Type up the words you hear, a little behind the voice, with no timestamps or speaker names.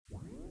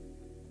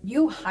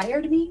You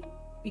hired me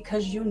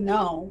because you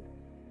know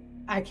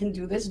I can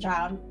do this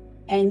job,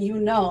 and you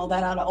know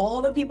that out of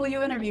all the people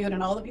you interviewed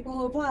and all the people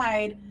who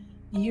applied,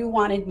 you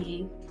wanted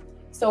me.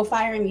 So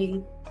fire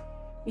me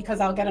because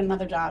I'll get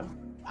another job.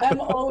 I'm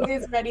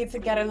always ready to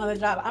get another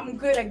job. I'm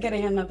good at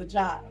getting another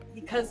job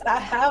because I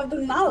have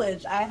the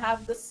knowledge, I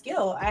have the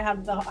skill, I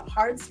have the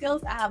hard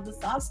skills, I have the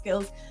soft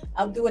skills.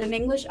 I'll do it in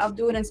English, I'll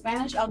do it in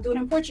Spanish, I'll do it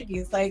in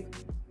Portuguese. Like,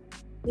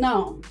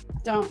 no,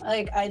 don't.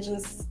 Like,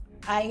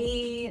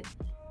 I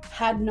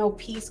had no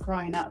peace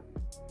growing up.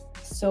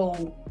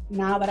 So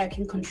now that I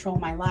can control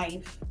my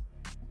life,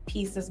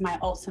 peace is my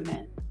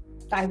ultimate.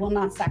 I will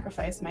not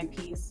sacrifice my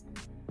peace.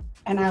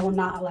 And I will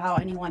not allow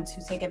anyone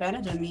to take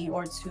advantage of me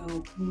or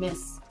to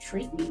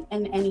mistreat me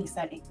in any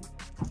setting,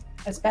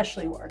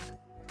 especially work.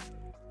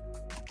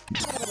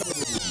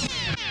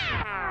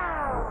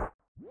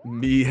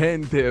 Mi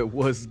gente,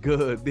 what's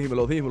good?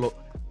 Dímelo, dímelo.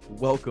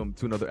 Welcome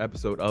to another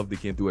episode of the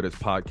Quién Tú Eres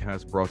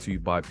podcast, brought to you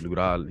by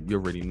Plural. You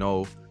already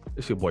know,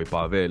 it's your boy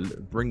Pavel,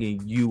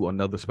 bringing you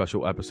another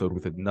special episode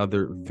with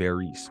another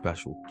very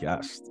special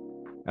guest.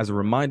 As a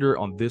reminder,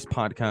 on this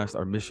podcast,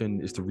 our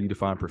mission is to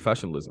redefine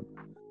professionalism,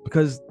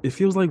 because it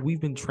feels like we've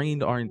been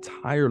trained our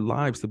entire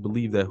lives to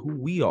believe that who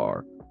we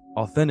are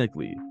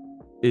authentically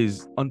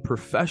is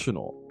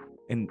unprofessional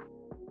and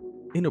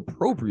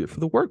inappropriate for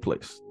the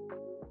workplace.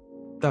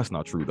 That's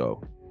not true,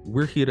 though.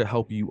 We're here to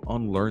help you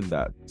unlearn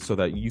that so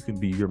that you can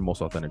be your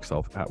most authentic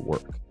self at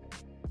work.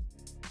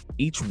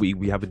 Each week,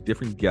 we have a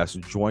different guest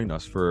join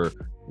us for a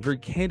very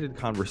candid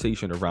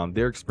conversation around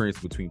their experience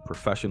between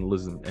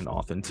professionalism and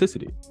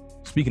authenticity.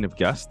 Speaking of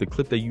guests, the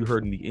clip that you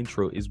heard in the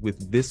intro is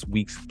with this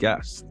week's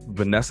guest,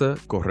 Vanessa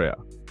Correa,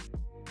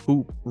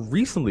 who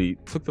recently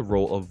took the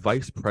role of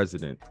Vice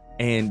President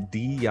and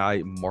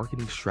DEI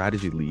Marketing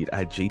Strategy Lead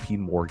at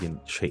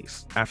JPMorgan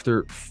Chase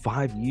after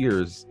 5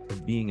 years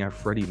of being at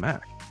Freddie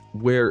Mac,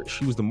 where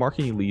she was the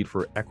marketing lead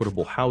for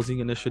equitable housing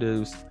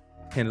initiatives,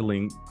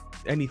 handling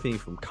anything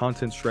from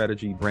content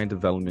strategy, brand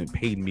development,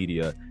 paid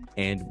media,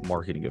 and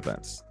marketing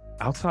events.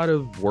 Outside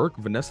of work,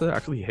 Vanessa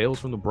actually hails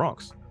from the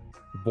Bronx,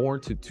 born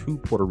to 2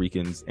 Puerto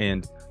Ricans,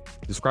 and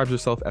describes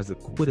herself as a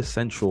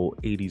quintessential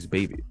 80s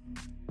baby.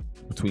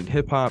 Between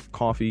hip-hop,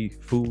 coffee,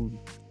 food,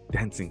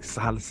 dancing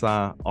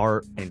salsa,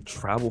 art, and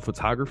travel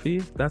photography,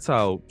 that's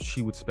how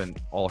she would spend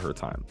all her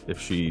time if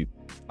she,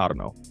 I don't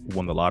know,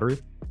 won the lottery.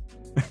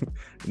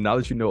 Now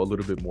that you know a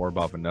little bit more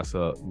about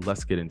Vanessa,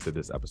 let's get into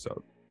this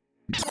episode.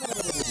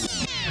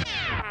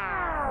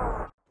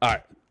 All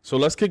right, so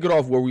let's kick it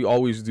off where we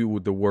always do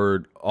with the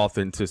word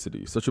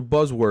authenticity. Such a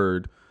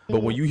buzzword,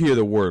 but when you hear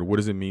the word, what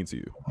does it mean to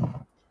you?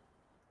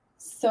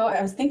 So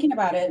I was thinking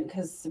about it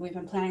because we've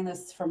been planning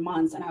this for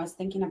months, and I was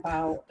thinking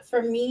about,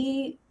 for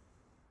me,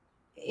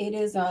 it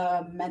is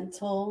a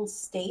mental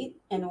state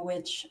in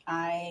which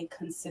I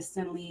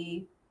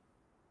consistently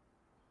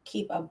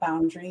keep a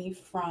boundary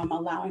from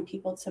allowing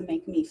people to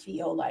make me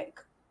feel like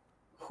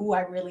who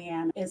I really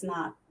am is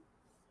not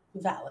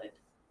valid.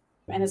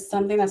 And it's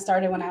something that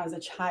started when I was a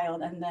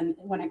child. And then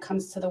when it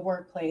comes to the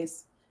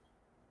workplace,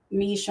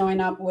 me showing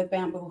up with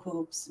bamboo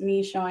hoops,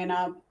 me showing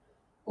up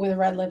with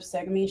red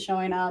lipstick, me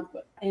showing up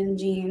in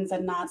jeans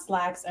and not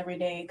slacks every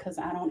day because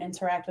I don't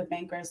interact with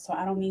bankers, so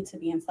I don't need to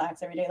be in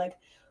slacks every day. Like,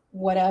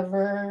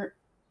 whatever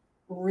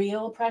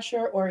real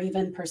pressure or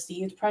even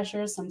perceived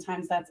pressure,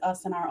 sometimes that's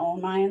us in our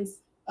own minds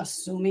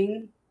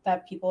assuming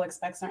that people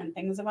expect certain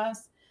things of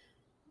us.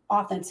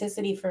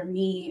 Authenticity for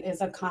me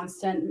is a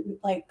constant,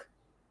 like,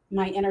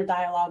 my inner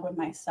dialogue with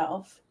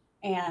myself,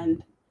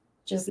 and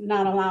just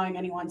not allowing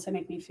anyone to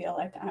make me feel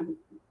like I'm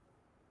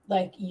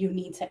like, you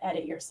need to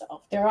edit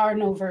yourself. There are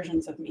no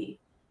versions of me.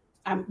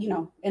 I'm,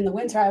 in the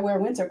winter I wear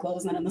winter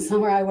clothes, and in the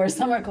summer I wear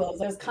summer clothes.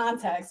 There's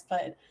context,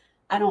 but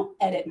I don't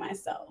edit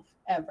myself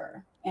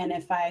ever. And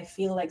if I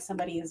feel like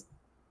somebody is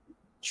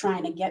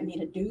trying to get me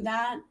to do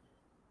that,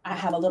 I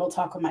have a little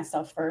talk with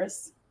myself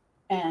first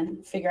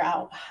and figure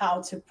out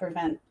how to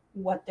prevent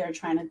what they're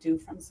trying to do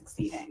from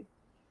succeeding.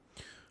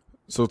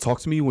 So talk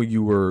to me when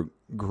you were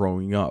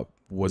growing up.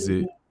 Was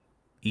it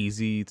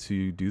easy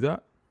to do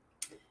that?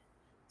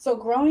 So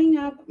growing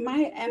up,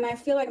 I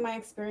feel like my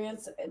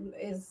experience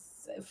is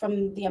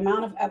from the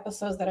amount of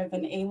episodes that I've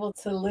been able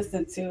to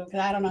listen to,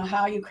 because I don't know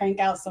how you crank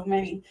out so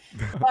many,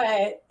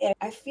 but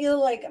I feel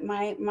like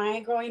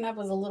my growing up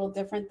was a little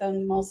different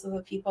than most of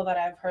the people that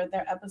I've heard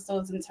their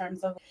episodes, in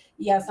terms of,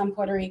 yes, I'm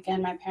Puerto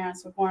Rican. My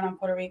parents were born in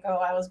Puerto Rico.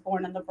 I was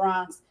born in the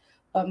Bronx.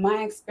 But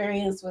my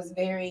experience was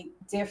very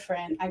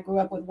different. I grew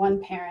up with one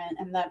parent,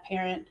 and that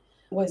parent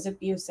was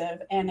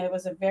abusive, and it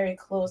was a very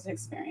closed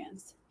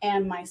experience.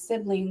 And my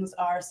siblings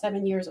are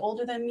 7 years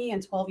older than me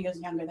and 12 years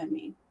younger than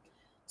me.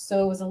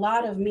 So it was a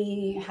lot of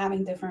me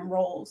having different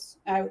roles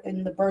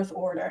in the birth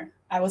order.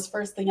 I was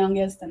first the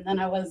youngest, and then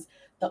I was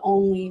the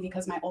only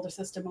because my older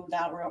sister moved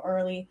out real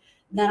early.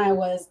 Then I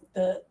was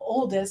the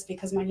oldest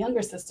because my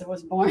younger sister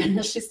was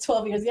born. She's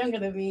 12 years younger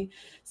than me.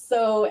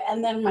 So,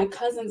 and then my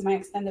cousins, my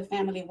extended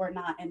family, were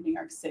not in New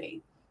York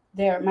City.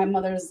 My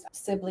mother's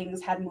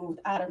siblings had moved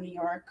out of New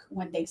York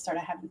when they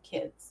started having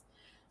kids.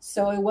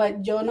 So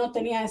what yo no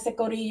tenía ese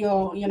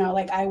corillo, you know,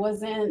 like I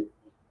wasn't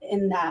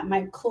in that.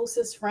 My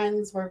closest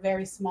friends were a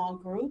very small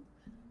group,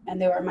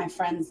 and they were my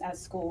friends at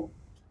school.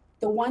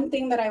 The one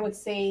thing that I would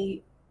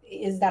say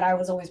is that I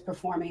was always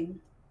performing.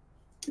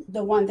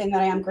 The one thing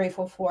that I am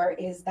grateful for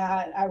is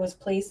that I was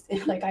placed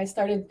in, like I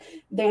started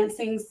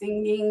dancing,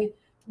 singing,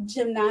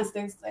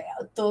 gymnastics,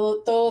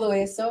 todo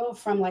eso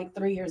from like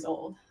 3 years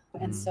old.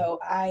 And so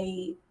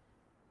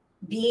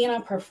being a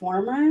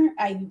performer,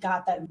 I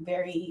got that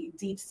very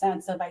deep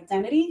sense of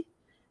identity.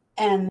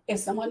 And if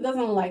someone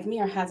doesn't like me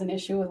or has an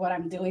issue with what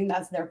I'm doing,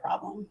 that's their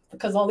problem.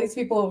 Because all these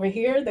people over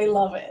here, they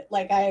love it.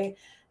 Like I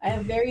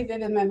have very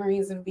vivid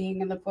memories of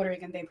being in the Puerto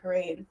Rican Day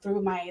Parade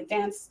through my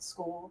dance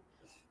school.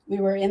 We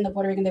were in the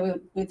Puerto Rican Day,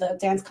 the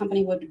dance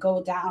company would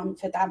go down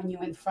Fifth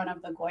Avenue in front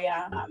of the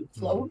Goya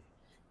float.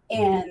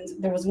 And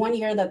there was one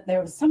year that there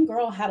was some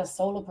girl had a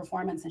solo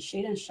performance and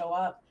she didn't show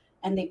up,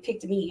 and they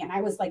picked me, and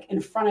I was like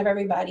in front of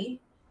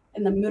everybody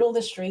in the middle of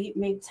the street,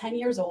 maybe 10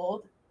 years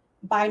old,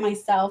 by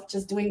myself,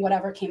 just doing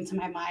whatever came to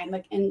my mind,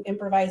 like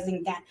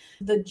improvising dance.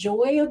 The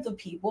joy of the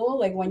people,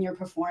 like when you're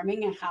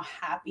performing and how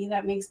happy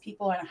that makes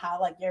people and how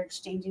like you're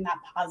exchanging that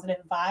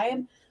positive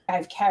vibe,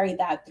 I've carried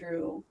that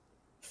through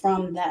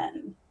from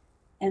then.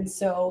 And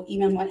so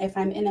even if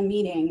I'm in a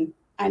meeting,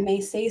 I may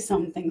say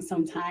something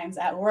sometimes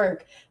at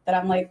work that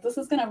I'm like, this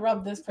is going to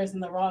rub this person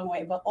the wrong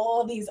way, but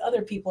all these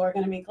other people are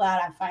going to be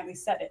glad I finally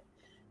said it.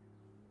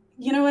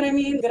 You know what I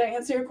mean? Did I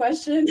answer your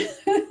question?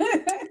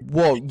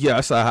 Well,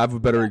 yes, I have a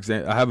better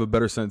I have a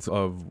better sense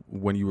of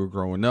when you were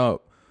growing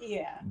up.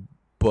 Yeah.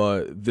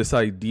 But this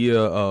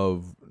idea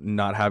of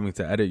not having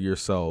to edit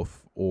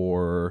yourself,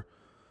 or,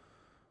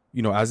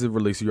 you know, as it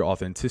relates to your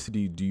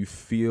authenticity, do you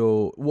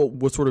feel,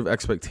 what sort of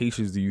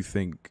expectations do you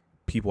think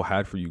people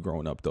had for you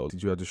growing up, though?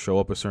 Did you have to show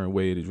up a certain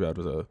way? Did you have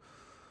to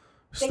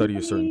study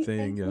a certain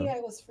thing? Thankfully, I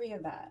was free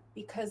of that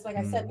because, like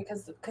I said,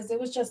 because it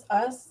was just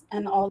us,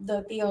 and all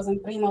the tios and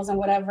primos and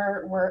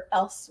whatever were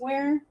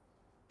elsewhere.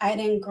 I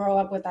didn't grow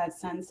up with that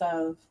sense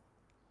of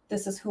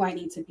this is who I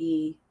need to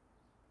be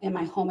in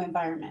my home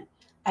environment.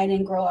 I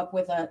didn't grow up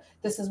with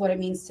this is what it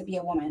means to be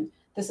a woman.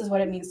 This is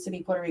what it means to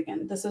be Puerto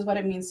Rican. This is what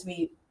it means to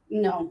be,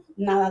 no,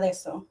 nada de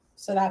eso.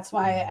 So that's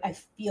why I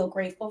feel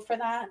grateful for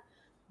that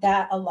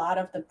a lot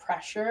of the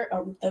pressure,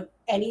 or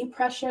any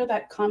pressure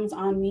that comes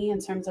on me in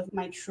terms of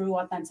my true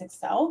authentic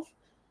self,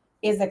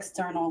 is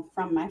external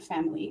from my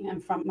family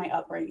and from my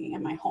upbringing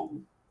and my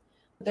home.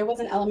 There was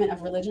an element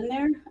of religion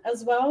there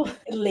as well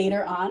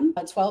later on,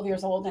 12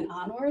 years old and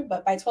onward.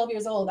 But by 12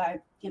 years old, I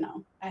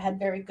had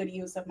very good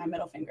use of my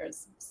middle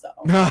fingers. So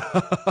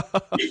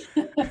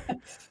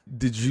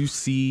did you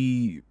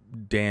see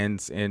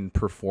dance and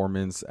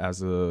performance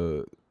as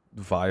a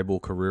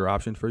viable career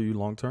option for you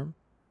long term?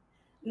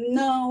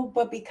 No,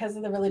 but because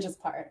of the religious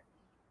part.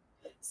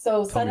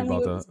 So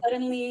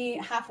suddenly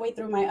halfway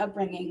through my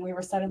upbringing, we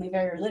were suddenly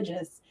very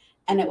religious.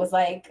 And it was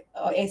like,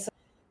 okay, so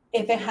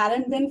if it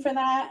hadn't been for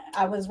that,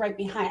 I was right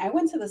behind. I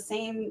went to the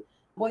same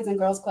Boys and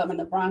Girls Club in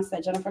the Bronx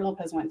that Jennifer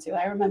Lopez went to.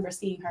 I remember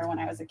seeing her when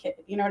I was a kid.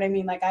 You know what I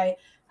mean? Like I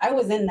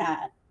was in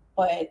that,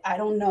 but I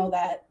don't know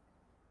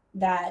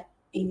that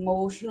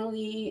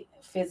emotionally,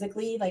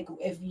 physically, like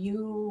if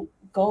you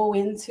go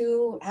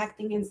into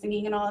acting and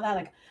singing and all of that,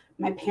 like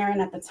my parent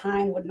at the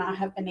time would not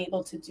have been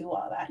able to do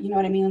all that. You know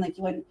what I mean?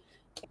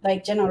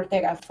 Like Jenna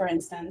Ortega, for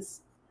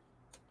instance,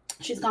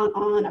 she's gone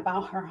on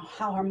about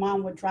how her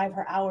mom would drive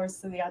her hours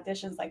to the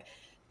auditions. Like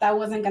that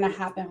wasn't going to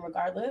happen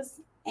regardless.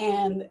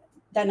 And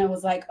then it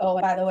was like, oh,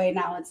 by the way,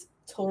 now it's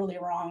totally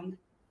wrong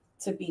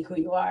to be who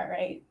you are,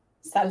 right?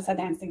 Salsa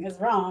dancing is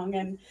wrong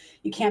and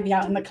you can't be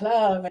out in the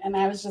club. And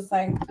I was just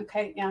like,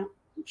 okay, yeah,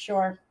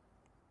 sure.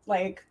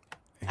 Like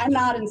I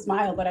nod and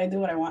smile, but I do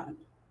what I want.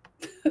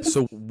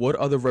 So what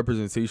other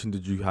representation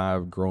did you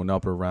have growing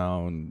up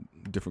around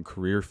different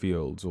career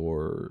fields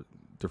or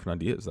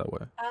different ideas that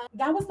way?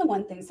 That was the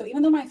one thing. So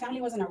even though my family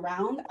wasn't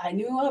around, I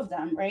knew of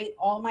them, right?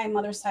 All my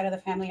mother's side of the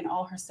family and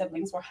all her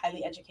siblings were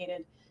highly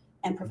educated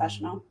and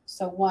professional.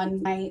 So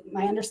my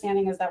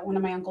understanding is that one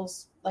of my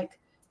uncles like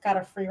got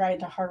a free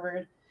ride to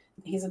Harvard.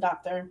 He's a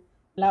doctor.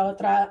 La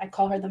otra, I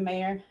call her the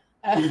mayor.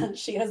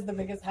 She has the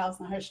biggest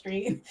house on her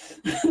street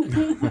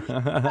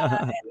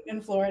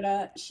in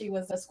Florida. She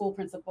was a school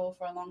principal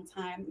for a long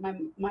time.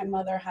 My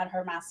mother had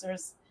her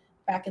master's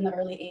back in the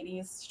early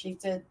 80s. She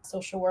did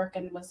social work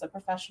and was a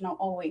professional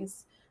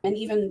always. And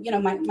even,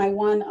 my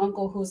one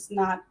uncle who's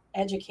not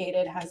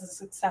educated has a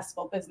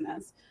successful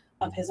business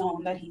of his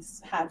own that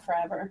he's had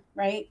forever,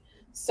 right?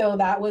 So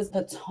that was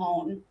the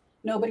tone.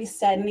 Nobody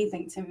said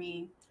anything to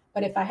me.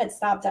 But if I had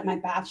stopped at my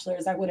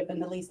bachelor's, I would have been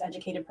the least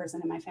educated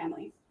person in my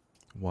family.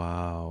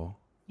 Wow.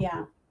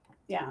 Yeah.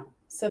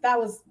 So that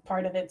was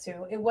part of it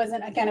too. It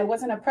wasn't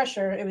a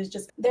pressure. It was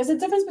just, there's a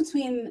difference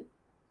between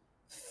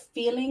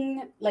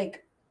feeling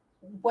like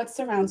what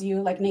surrounds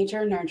you, like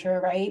nature and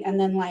nurture, right? And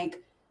then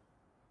like,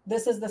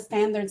 this is the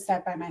standard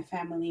set by my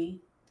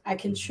family. I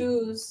can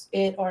choose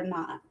it or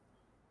not.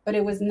 But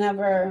it was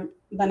never,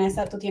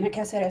 Vanessa, tú tienes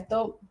que hacer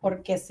esto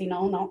porque si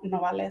no, no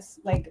vales.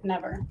 Like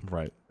never.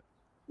 Right.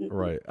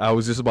 Right. I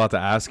was just about to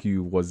ask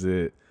you, was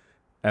it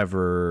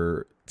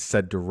ever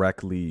said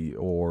directly,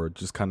 or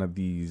just kind of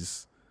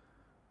these,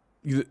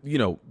 you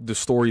know, the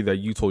story that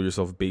you told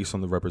yourself based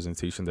on the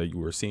representation that you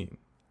were seeing?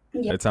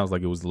 Yeah. It sounds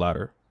like it was the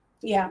latter.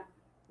 Yeah.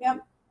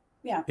 Yep.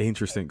 Yeah.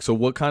 Interesting. So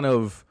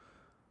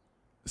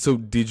so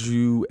did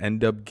you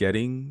end up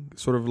getting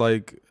sort of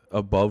like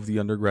above the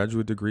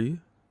undergraduate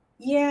degree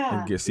Yeah.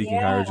 and get seeking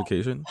higher Yeah.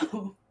 education?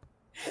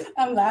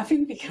 I'm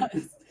laughing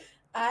because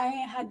I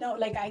had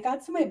I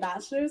got to my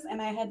bachelor's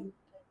and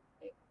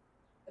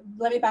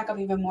let me back up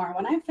even more.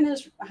 When I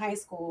finished high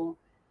school,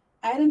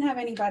 I didn't have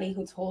anybody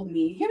who told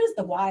me, here's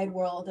the wide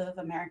world of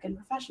American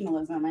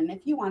professionalism. And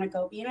if you want to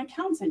go be an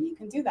accountant, you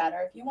can do that.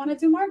 Or if you want to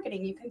do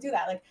marketing, you can do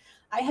that. Like,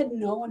 I had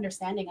no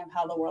understanding of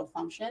how the world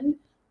functioned.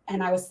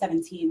 And I was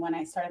 17 when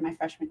I started my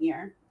freshman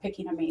year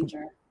picking a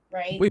major,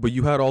 right? Wait, but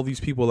you had all these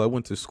people that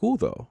went to school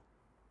though.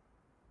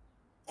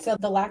 So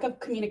the lack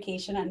of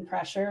communication and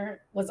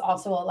pressure was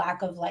also a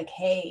lack of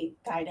hey,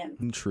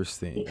 guidance.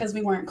 Interesting. Because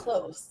we weren't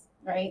close,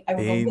 right? I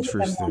would go visit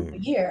them once a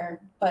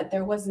year, but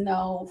there was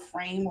no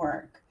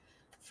framework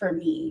for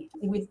me,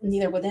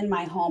 neither within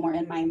my home or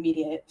in my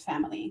immediate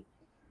family.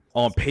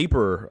 On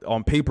paper,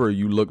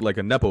 you look like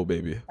a Nepo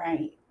baby.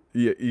 Right.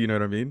 Yeah, you know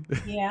what I mean?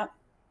 Yeah.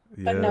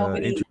 But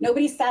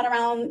nobody sat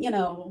around,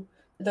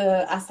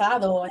 the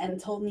asado and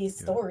told me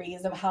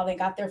stories of how they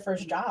got their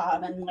first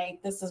job and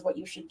this is what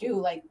you should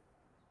do.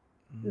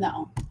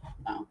 No.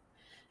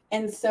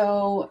 And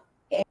so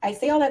I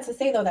say all that to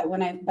say though, that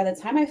by the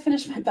time I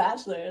finished my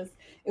bachelor's,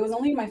 it was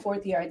only my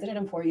fourth year. I did it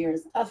in 4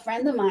 years. A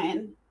friend of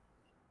mine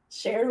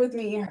shared with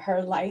me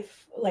her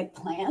life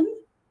plan,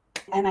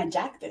 and I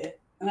jacked it.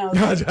 And I was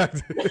like,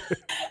 that's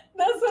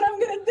what I'm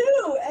gonna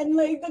do. And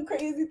the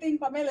crazy thing,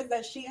 Pamela, is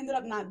that she ended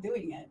up not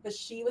doing it, but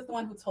she was the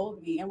one who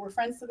told me, and we're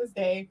friends to this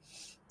day.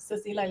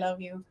 Cecile, I love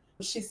you.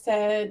 She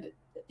said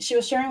she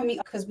was sharing with me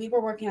because we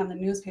were working on the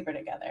newspaper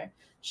together.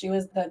 She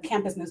was the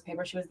campus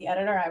newspaper. She was the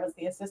editor. I was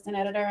the assistant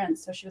editor. And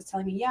so she was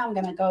telling me, yeah, I'm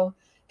gonna go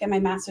get my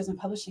master's in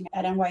publishing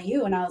at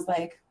NYU. And I was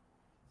like,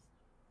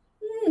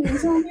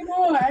 tell me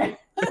more.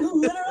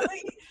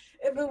 Literally,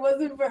 if it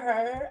wasn't for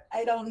her,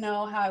 I don't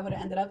know how I would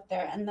have ended up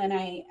there. And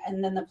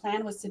then the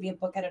plan was to be a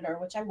book editor,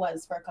 which I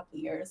was for a couple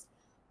of years.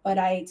 But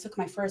I took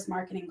my first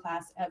marketing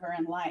class ever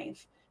in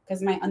life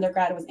because my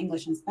undergrad was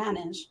English and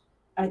Spanish.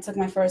 I took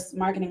my first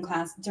marketing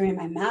class during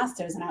my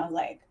master's, and I was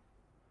like,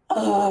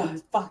 oh,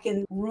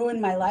 fucking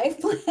ruined my life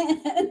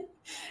plan.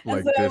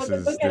 And so I was a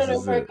book editor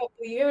for a couple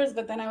of years,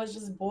 but then I was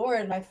just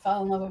bored. I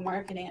fell in love with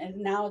marketing, and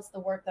now it's the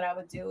work that I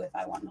would do if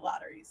I won the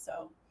lottery.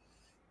 So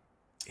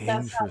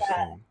that's how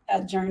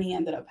that journey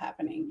ended up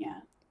happening. Yeah.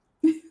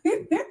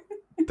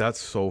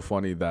 That's so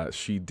funny that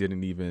she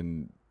didn't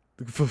even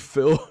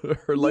fulfill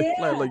her life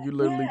plan. You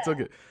literally took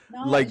it.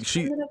 No,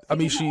 she's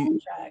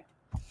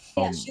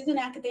in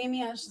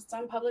academia. She's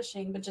done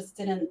publishing, but just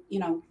didn't,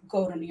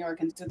 go to New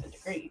York and do the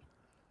degree.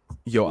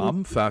 Yo,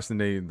 I'm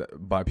fascinated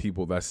by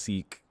people that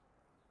seek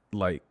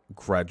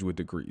graduate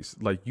degrees.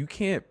 You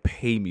can't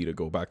pay me to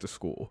go back to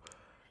school.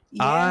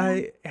 Yeah.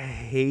 I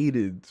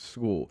hated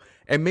school.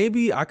 And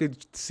maybe I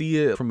could see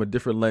it from a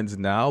different lens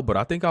now, but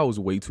I think I was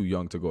way too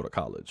young to go to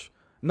college.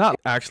 Not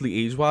actually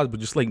age-wise, but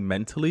just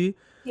mentally.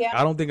 Yeah.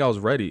 I don't think I was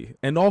ready.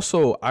 And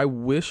also, I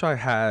wish I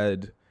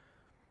had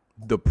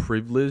the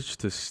privilege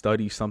to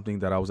study something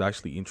that I was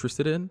actually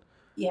interested in.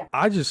 Yeah.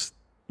 I just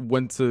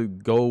went to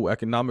go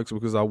economics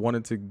because I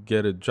wanted to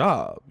get a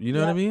job. You know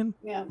what I mean?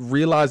 Yeah.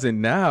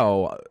 Realizing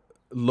now,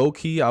 low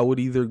key, I would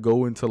either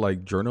go into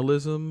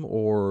journalism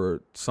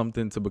or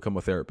something to become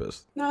a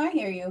therapist. No, I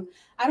hear you.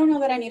 I don't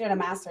know that I needed a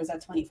master's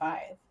at 25,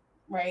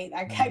 right?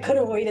 I could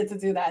have waited to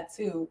do that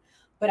too.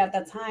 But at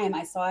the time,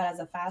 I saw it as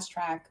a fast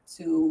track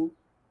to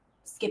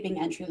skipping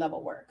entry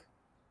level work.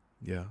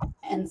 Yeah.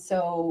 And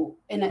so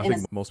I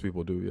think most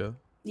people do,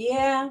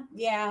 yeah.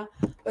 Yeah.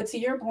 But to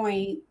your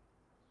point,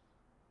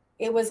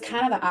 it was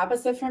kind of the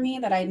opposite for me,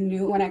 that I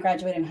knew when I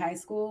graduated in high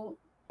school,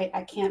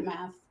 I can't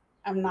math.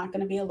 I'm not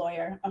going to be a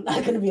lawyer. I'm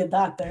not going to be a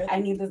doctor. I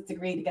need this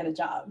degree to get a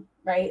job,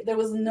 right? There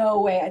was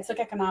no way. I took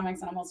economics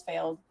and almost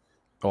failed.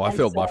 Oh, I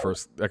failed my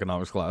first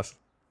economics class.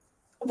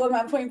 But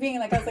my point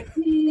being, I was like,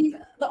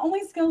 the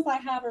only skills I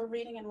have are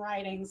reading and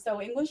writing.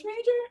 So English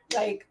major,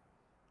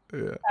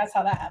 that's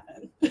how that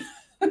happened.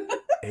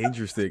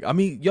 Interesting. I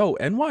mean,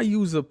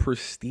 NYU is a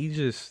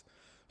prestigious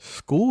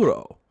school,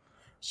 though.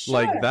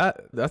 Sure.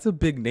 That's a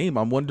big name.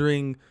 I'm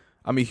wondering,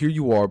 here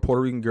you are,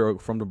 Puerto Rican girl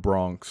from the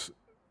Bronx,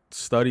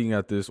 studying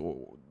at this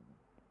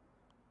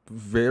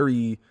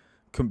very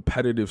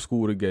competitive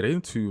school to get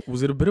into.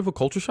 Was it a bit of a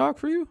culture shock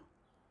for you?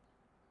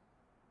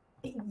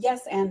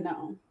 Yes and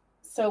no.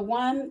 So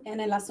one, en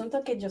el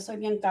asunto que yo soy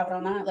bien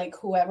cabrona,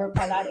 whoever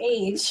by that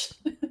age,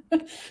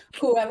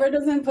 whoever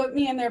doesn't put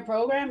me in their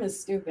program is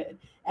stupid.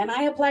 And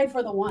I applied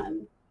for the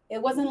one.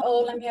 It wasn't,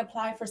 let me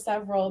apply for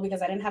several,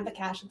 because I didn't have the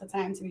cash at the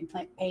time to be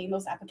paying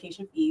those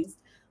application fees.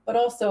 But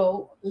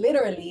also,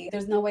 literally,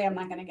 there's no way I'm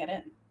not going to get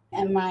in.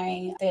 And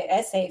the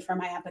essay for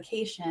my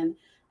application,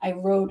 I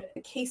wrote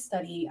a case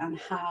study on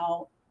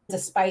how,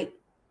 despite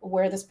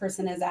where this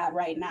person is at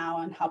right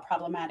now and how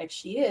problematic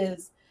she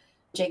is.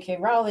 J.K.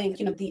 Rowling,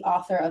 the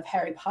author of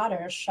Harry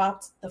Potter,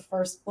 shopped the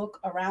first book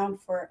around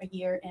for a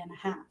year and a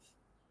half.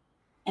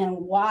 And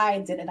why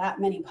did that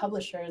many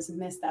publishers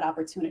miss that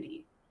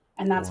opportunity?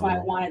 And that's why I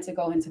wanted to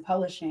go into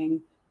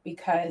publishing,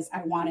 because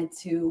I wanted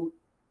to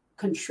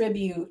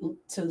contribute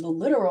to the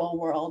literal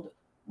world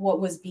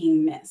what was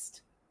being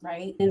missed,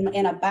 right?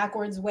 In a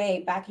backwards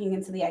way, backing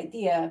into the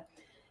idea,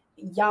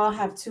 y'all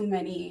have too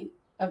many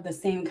of the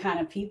same kind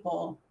of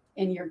people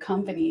in your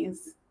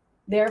companies.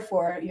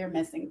 Therefore, you're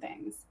missing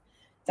things.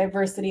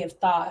 Diversity of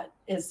thought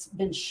has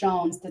been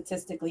shown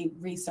statistically,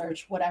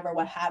 research, whatever,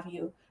 what have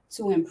you,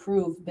 to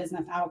improve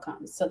business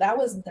outcomes. So that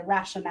was the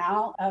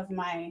rationale of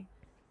my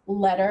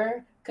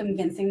letter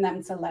convincing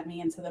them to let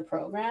me into the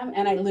program.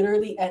 And I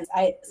literally, as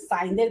I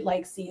signed it,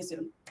 like, see you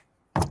soon.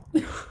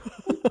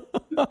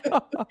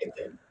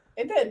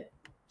 It did.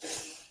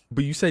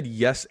 But you said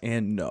yes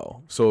and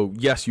no. So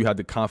yes, you had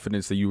the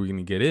confidence that you were going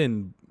to get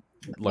in.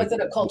 Was it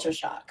a culture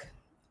shock?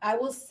 I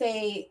will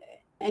say,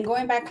 and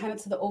going back kind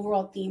of to the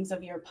overall themes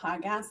of your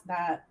podcast,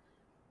 that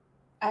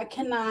I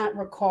cannot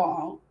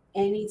recall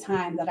any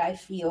time that I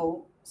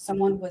feel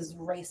someone was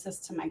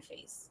racist to my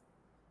face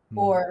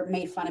or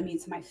made fun of me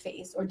to my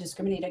face or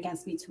discriminated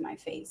against me to my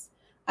face.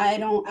 I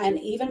don't, and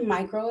even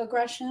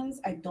microaggressions,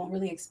 I don't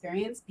really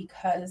experience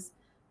because,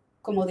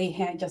 como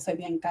dije, yo soy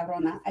bien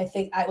cabrona. I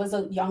think I was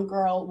a young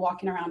girl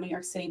walking around New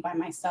York City by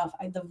myself.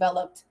 I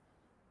developed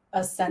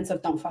a sense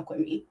of don't fuck with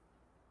me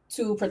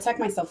to protect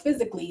myself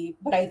physically,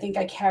 but I think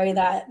I carry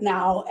that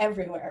now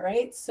everywhere,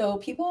 right? So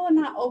people are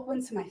not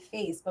open to my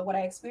face, but what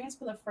I experienced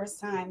for the first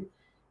time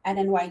at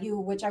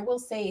NYU, which I will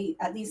say,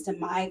 at least in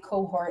my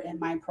cohort, in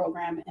my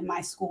program, in my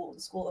school,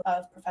 the School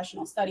of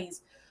Professional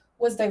Studies,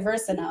 was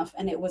diverse enough,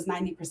 and it was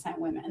 90%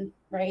 women,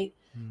 right?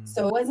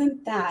 So it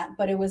wasn't that,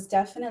 but it was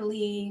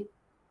definitely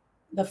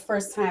the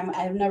first time.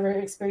 I've never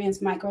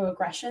experienced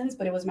microaggressions,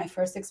 but it was my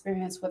first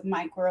experience with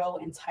micro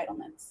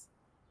entitlements.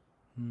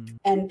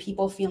 And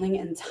people feeling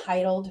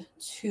entitled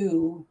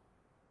to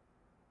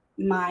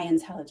my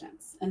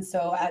intelligence. And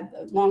so,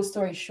 long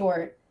story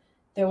short,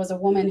 there was a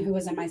woman who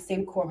was in my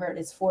same cohort.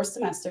 It's 4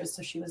 semesters,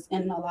 so she was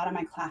in a lot of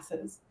my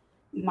classes.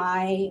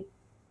 My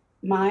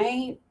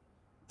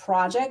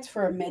project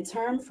for a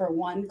midterm for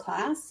one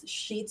class,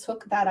 she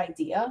took that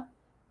idea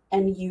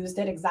and used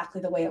it exactly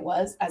the way it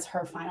was as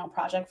her final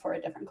project for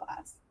a different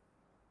class.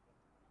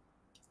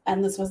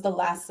 And this was the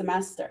last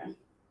semester.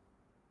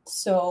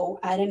 So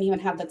I didn't even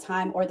have the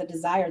time or the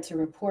desire to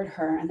report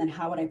her. And then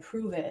how would I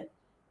prove it?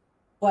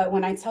 But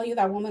when I tell you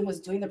that woman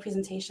was doing the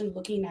presentation,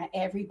 looking at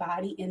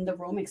everybody in the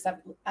room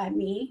except at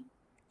me,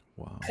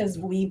 because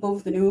we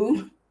both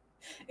knew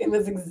it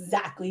was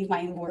exactly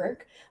my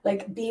work,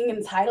 like being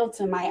entitled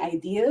to my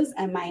ideas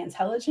and my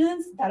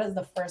intelligence, that is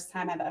the first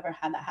time I've ever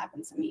had that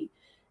happen to me.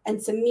 And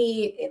to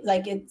me,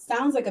 it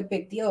sounds like a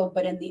big deal,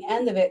 but in the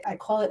end of it, I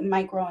call it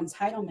micro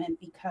entitlement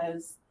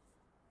because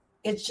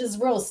it's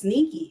just real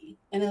sneaky.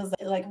 And it was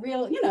like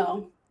real,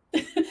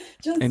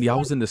 just. And y'all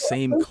was in the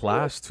same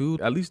class too?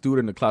 At least do it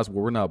in the class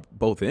where we're not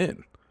both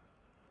in.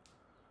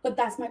 But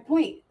that's my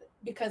point,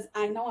 because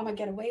I know I'm gonna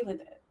get away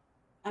with it.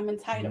 I'm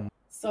entitled.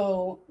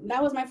 So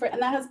that was my first,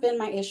 and that has been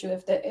my issue.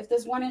 If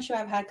there's one issue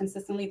I've had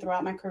consistently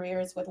throughout my career,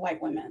 is with white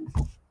women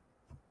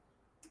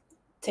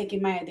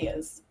taking my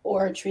ideas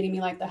or treating me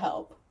like the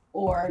help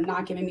or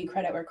not giving me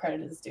credit where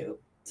credit is due.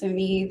 To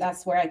me,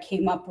 that's where I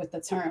came up with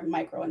the term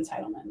micro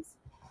entitlements.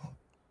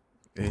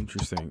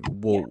 Interesting.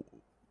 Well,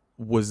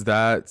 was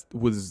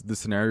the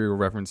scenario you're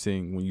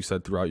referencing when you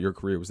said throughout your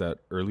career, was that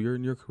earlier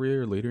in your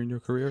career or later in your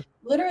career?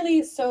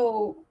 Literally,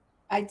 so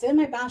I did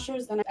my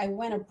bachelor's, then I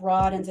went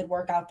abroad and did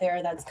work out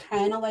there. That's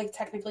kind of like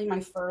technically my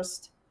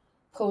first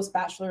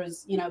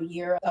post-bachelor's,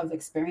 year of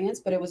experience,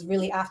 but it was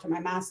really after my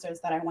master's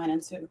that I went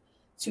into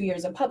 2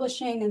 years of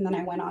publishing. And then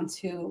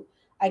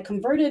I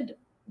converted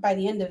by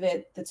the end of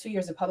it, the 2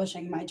 years of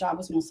publishing, my job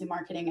was mostly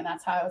marketing. And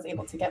that's how I was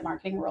able to get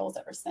marketing roles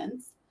ever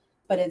since.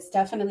 But it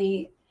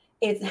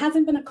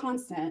hasn't been a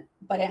constant,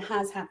 but it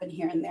has happened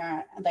here and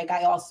there. Like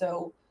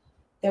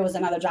there was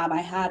another job I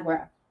had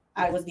where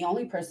I was the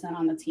only person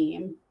on the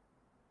team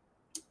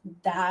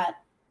that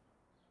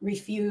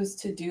refused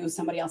to do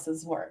somebody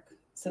else's work.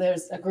 So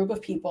there's a group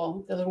of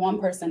people, there's one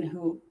person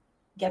who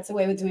gets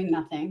away with doing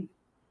nothing.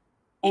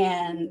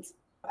 And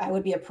I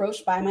would be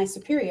approached by my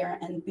superior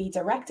and be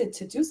directed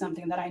to do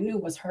something that I knew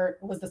was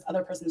this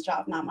other person's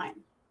job, not mine.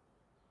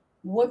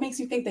 What makes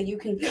you think that you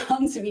can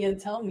come to me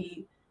and tell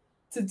me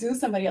to do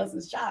somebody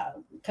else's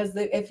job? Because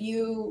if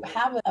you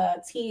have a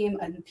team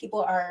and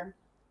people are,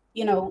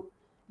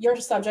 your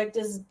subject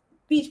is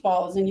beach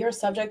balls and your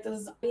subject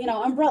is,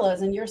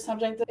 umbrellas and your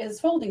subject is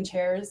folding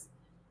chairs,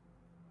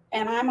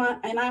 and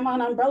I'm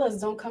on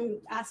umbrellas, don't come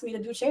ask me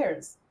to do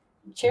chairs.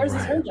 Chairs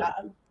is her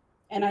job.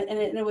 And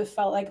it would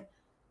felt like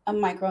a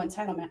micro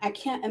entitlement. I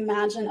can't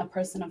imagine a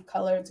person of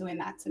color doing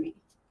that to me.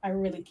 I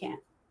really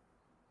can't.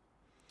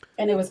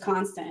 And it was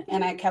constant.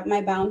 And I kept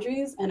my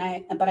boundaries, but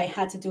I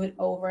had to do it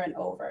over and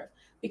over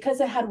because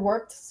it had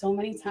worked so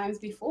many times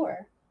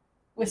before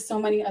with so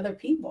many other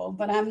people,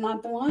 but I'm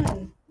not the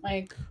one.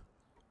 Like,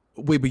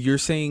 wait, but you're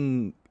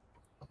saying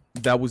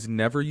that was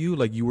never you?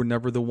 Like you were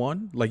never the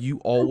one? Like you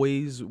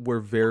always were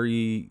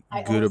very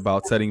good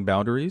about setting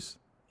boundaries?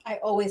 I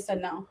always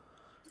said no.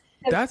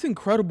 That's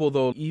incredible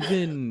though.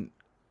 Even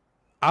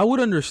I would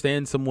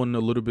understand someone a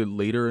little bit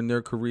later in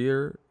their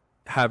career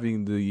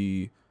having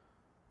the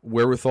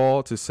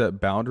wherewithal to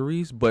set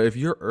boundaries, but if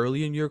you're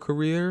early in your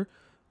career,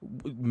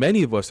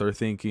 many of us are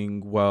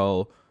thinking,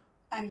 well,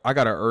 I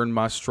gotta earn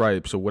my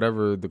stripes or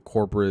whatever the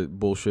corporate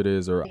bullshit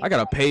is, or I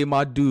gotta pay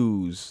my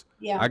dues.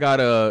 Yeah. I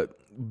gotta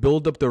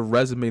build up the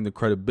resume and the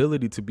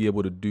credibility to be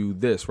able to do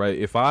this, right?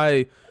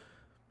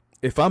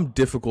 If I'm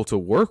difficult to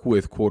work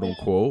with, quote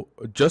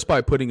unquote, just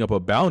by putting up a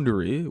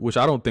boundary, which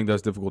I don't think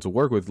that's difficult to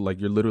work with, like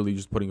you're literally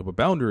just putting up a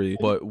boundary,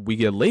 but we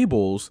get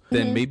labels,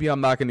 then maybe I'm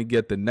not going to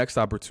get the next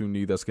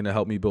opportunity that's going to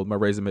help me build my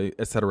resume,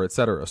 et cetera, et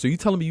cetera. So you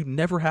telling me you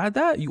never had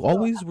that? You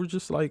always were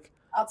just like...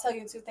 I'll tell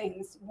you two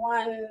things.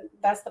 One,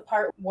 that's the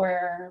part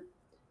where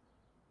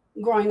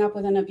growing up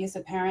with an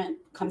abusive parent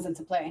comes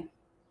into play,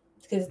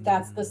 because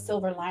that's the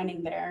silver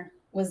lining there,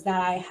 was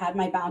that I had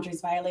my boundaries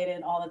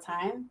violated all the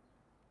time.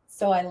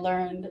 So I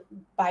learned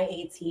by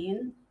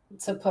 18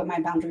 to put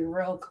my boundary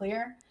real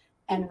clear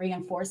and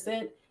reinforce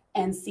it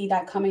and see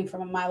that coming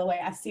from a mile away.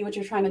 I see what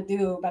you're trying to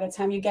do. By the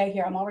time you get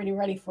here, I'm already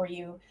ready for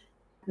you.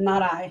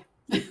 Not I.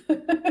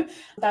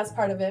 That's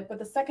part of it. But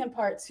the second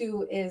part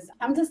too is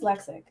I'm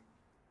dyslexic.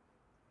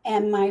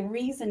 And my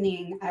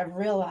reasoning, I've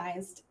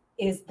realized,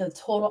 is the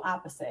total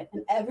opposite.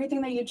 And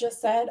everything that you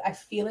just said, I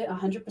feel it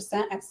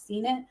 100%. I've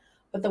seen it.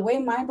 But the way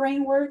my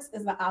brain works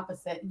is the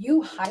opposite.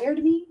 You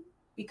hired me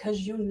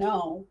because you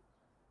know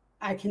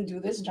I can do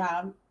this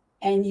job.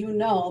 And you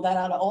know that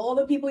out of all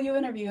the people you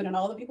interviewed and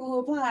all the people who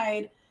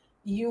applied,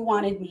 you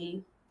wanted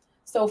me.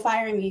 So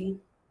fire me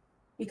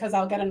because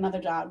I'll get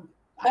another job.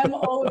 I'm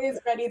always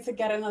ready to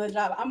get another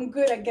job. I'm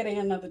good at getting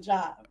another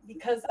job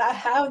because I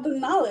have the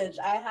knowledge.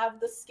 I have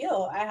the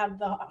skill. I have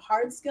the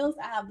hard skills.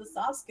 I have the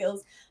soft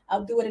skills.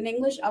 I'll do it in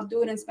English. I'll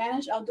do it in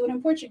Spanish. I'll do it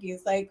in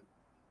Portuguese. Like,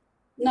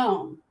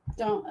 no,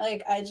 don't.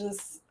 Like,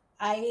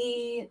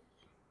 I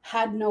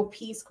had no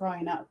peace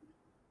growing up.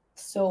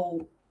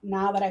 So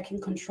now that I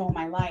can control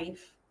my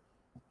life,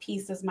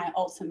 peace is my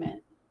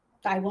ultimate.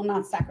 I will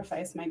not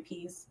sacrifice my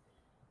peace,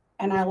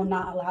 and I will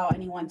not allow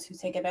anyone to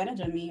take advantage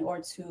of me or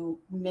to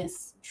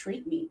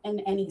mistreat me in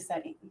any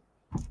setting,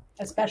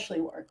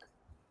 especially work.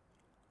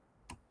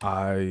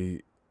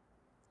 I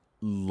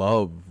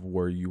love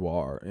where you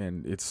are,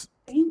 and it's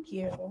thank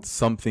you.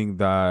 Something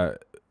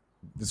that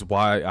is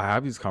why I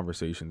have these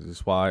conversations.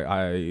 It's why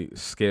I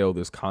scale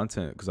this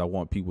content, because I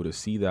want people to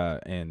see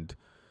that and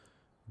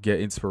get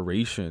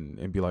inspiration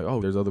and be like, oh,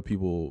 there's other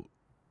people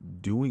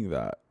doing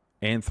that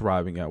and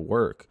thriving at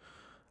work.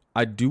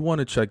 I do want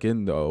to check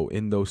in though,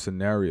 in those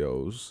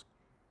scenarios.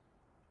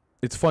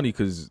 It's funny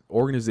because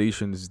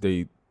organizations,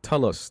 they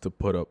tell us to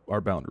put up our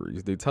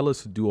boundaries. They tell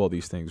us to do all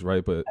these things,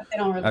 right? But they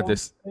don't really at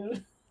this,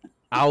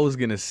 I was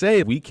going to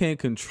say, we can't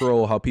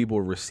control how people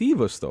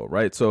receive us though,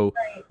 right? So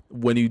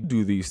when you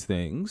do these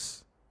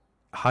things,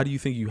 how do you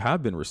think you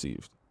have been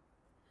received?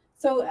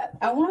 So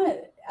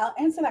I'll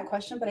answer that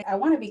question, but I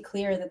want to be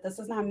clear that this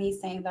is not me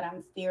saying that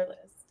I'm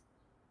fearless.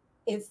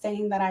 It's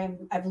saying that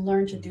I've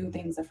learned to do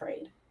things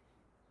afraid.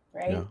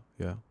 Right?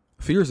 Yeah.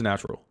 Fear is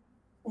natural.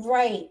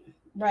 Right.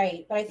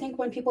 But I think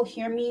when people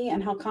hear me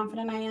and how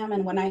confident I am,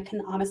 and when I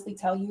can honestly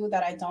tell you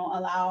that I don't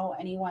allow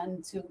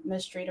anyone to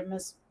mistreat or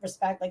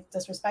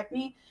disrespect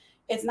me,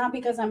 it's not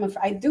because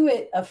I do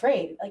it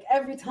afraid. Like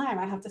every time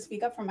I have to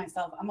speak up for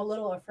myself, I'm a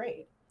little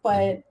afraid.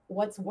 But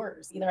what's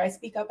worse? Either I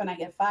speak up and I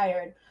get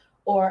fired,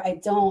 or I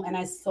don't, and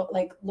I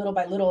little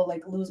by little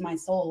lose my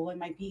soul and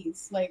my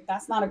peace. Like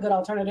that's not a good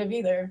alternative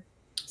either.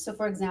 So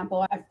for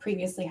example, I've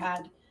previously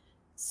had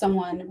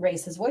someone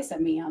raise his voice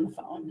at me on the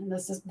phone. And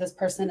this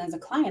person is a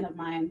client of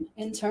mine,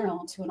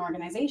 internal to an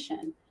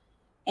organization.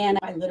 And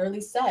I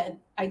literally said,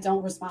 I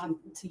don't respond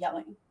to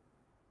yelling.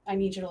 I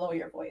need you to lower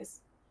your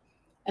voice.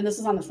 And this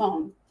was on the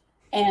phone.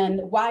 And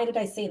why did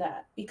I say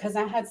that? Because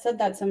I had said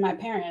that to my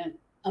parent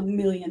a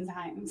million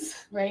times,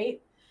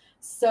 right?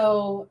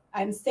 So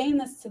I'm saying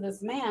this to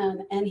this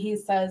man, and he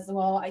says,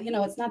 well,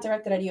 it's not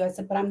directed at you. I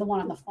said, but I'm the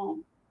one on the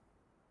phone.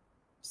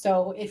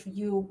 So if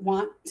you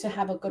want to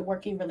have a good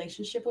working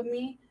relationship with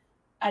me,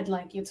 I'd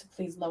like you to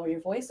please lower your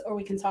voice, or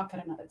we can talk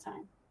at another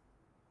time.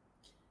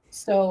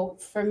 So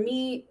for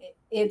me,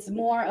 it's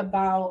more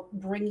about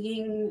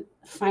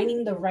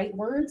finding the right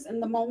words in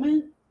the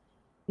moment.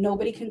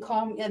 Nobody can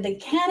call me. They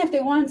can if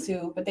they want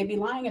to, but they'd be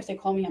lying if they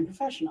call me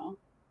unprofessional,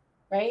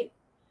 right?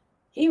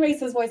 He raised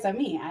his voice at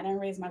me. I didn't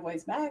raise my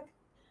voice back.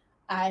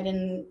 I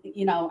didn't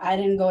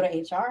go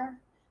to HR.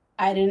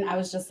 I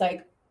was just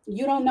like,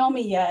 you don't know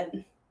me yet.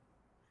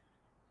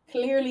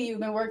 Clearly, you've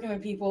been working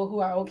with people who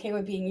are okay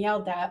with being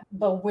yelled at,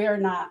 but we're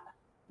not.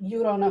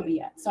 You don't know me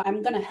yet. So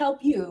I'm going to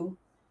help you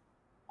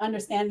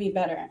understand me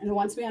better. And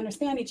once we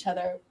understand each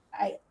other,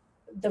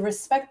 the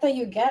respect that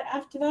you get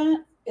after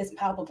that is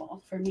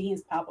palpable. For me,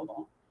 is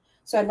palpable.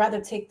 So I'd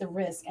rather take the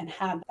risk and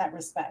have that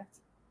respect.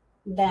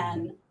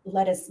 than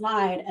let it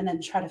slide and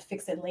then try to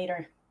fix it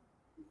later,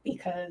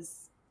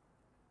 because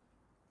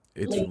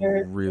It's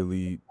later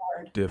really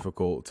hard.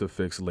 difficult to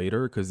fix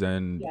later, because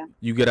then Yeah.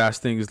 you get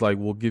asked things like,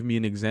 well, give me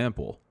an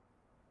example.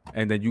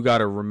 And then you got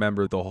to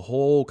remember the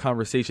whole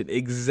conversation,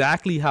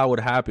 exactly how it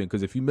happened.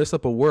 Because if you miss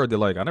up a word, they're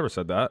like, I never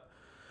said that.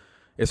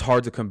 It's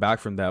hard to come back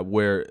from that,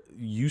 where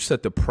you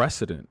set the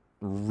precedent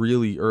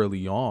really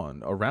early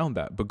on around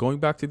that. But going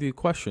back to the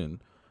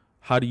question,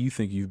 how do you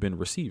think you've been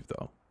received,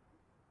 though?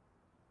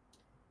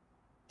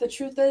 The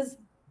truth is,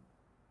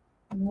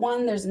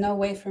 one, there's no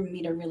way for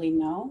me to really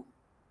know.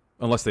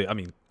 Unless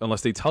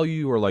they tell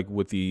you, or like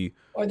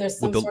or there's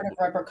some sort of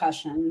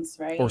repercussions,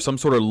 right? Or some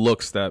sort of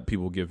looks that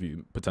people give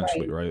you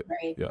potentially, right?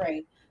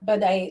 Right. But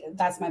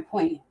that's my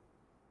point.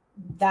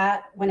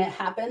 That when it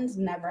happened,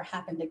 never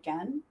happened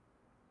again.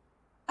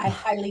 I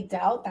highly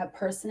doubt that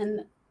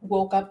person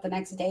woke up the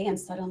next day and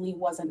suddenly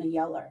wasn't a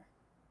yeller.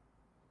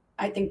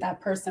 I think that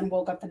person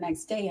woke up the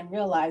next day and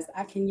realized,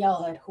 I can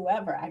yell at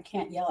whoever, I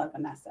can't yell at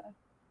Vanessa.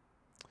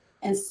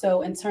 And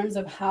so in terms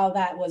of how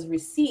that was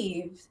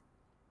received,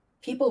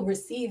 people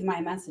receive my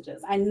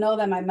messages. I know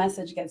that my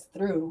message gets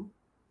through.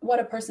 What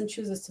a person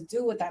chooses to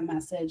do with that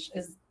message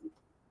is,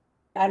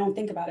 I don't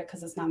think about it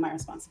because it's not my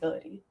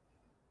responsibility.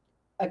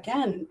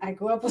 Again, I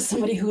grew up with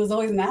somebody who was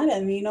always mad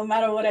at me no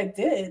matter what I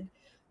did.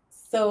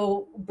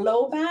 So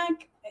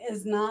blowback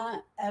is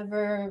not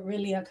ever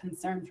really a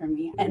concern for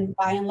me. And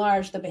by and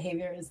large, the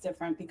behavior is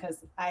different because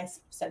I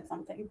said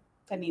something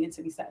that needed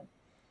to be said.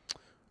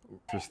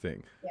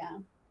 Interesting. Yeah.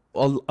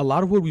 A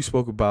lot of what we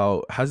spoke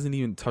about hasn't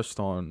even touched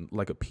on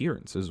like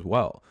appearance as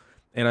well.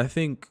 And I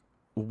think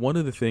one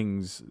of the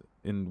things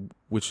in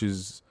which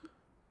is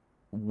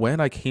when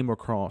I came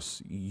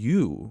across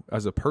you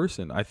as a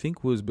person, I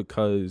think was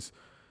because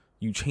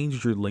you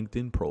changed your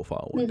LinkedIn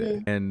profile one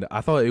day. And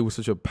I thought it was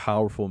such a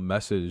powerful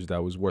message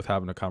that was worth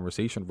having a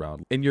conversation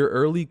around. In your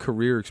early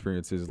career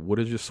experiences, what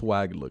does your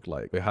swag look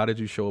like? How did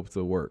you show up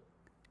to work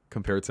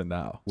compared to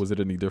now? Was it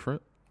any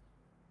different?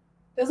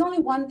 There's only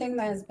one thing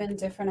that has been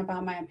different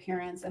about my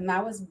appearance, and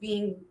that was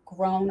being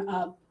grown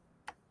up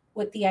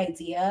with the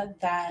idea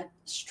that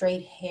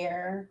straight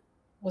hair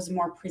was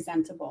more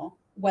presentable,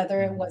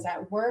 whether it was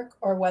at work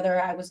or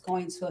whether I was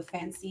going to a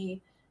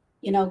fancy,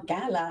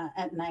 gala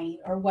at night,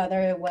 or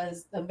whether it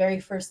was the very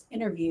first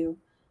interview.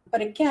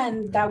 But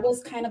again, that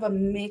was kind of a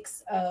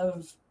mix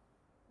of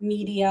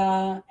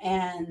media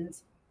and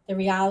the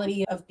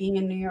reality of being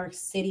in New York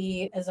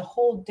City is a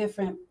whole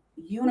different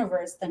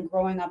universe than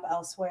growing up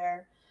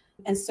elsewhere.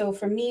 And so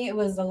for me, it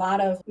was a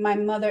lot of, my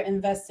mother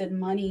invested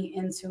money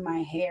into my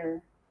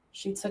hair.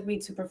 She took me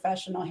to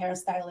professional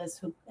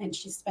hairstylists and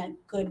she spent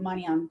good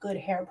money on good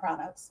hair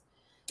products.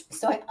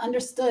 So I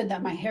understood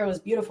that my hair was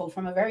beautiful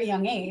from a very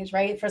young age,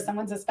 right? For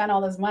someone to spend all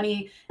this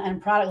money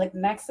on product like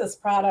Nexus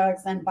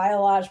products and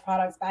Biolage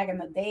products back in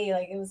the day,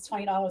 like it was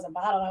 $20 a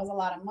bottle. That was a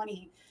lot of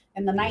money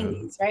in the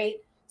 90s, right?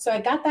 So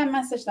I got that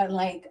message that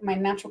like my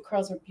natural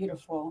curls were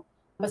beautiful.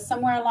 But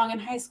somewhere along in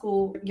high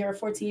school, you're a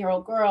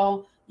 14-year-old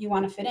girl, you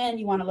want to fit in,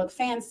 you want to look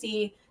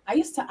fancy. I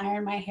used to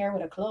iron my hair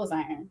with a clothes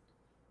iron.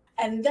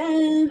 And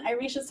then I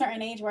reached a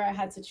certain age where I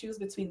had to choose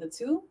between the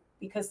two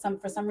because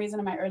for some reason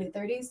in my early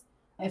 30s,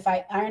 if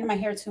I ironed my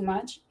hair too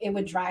much, it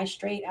would dry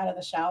straight out of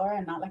the shower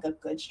and not like a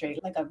good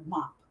straight, like a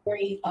mop,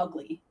 very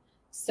ugly.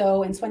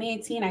 So in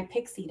 2018, I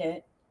pixied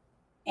it.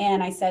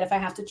 And I said, if I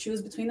have to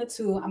choose between the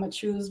two, I'm going to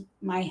choose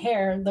my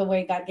hair the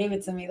way God gave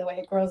it to me, the way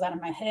it grows out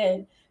of my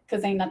head,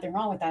 because ain't nothing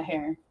wrong with that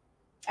hair.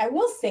 I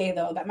will say,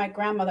 though, that my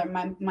grandmother,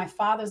 my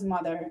father's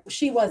mother,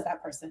 she was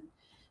that person.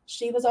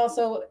 She was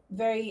also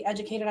very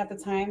educated at the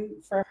time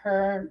for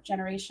her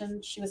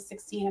generation. She was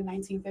 16 in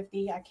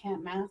 1950. I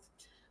can't math.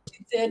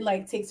 She did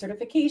like take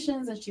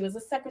certifications and she was a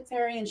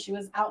secretary and she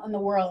was out in the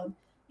world,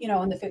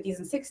 in the 50s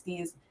and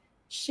 60s.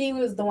 She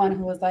was the one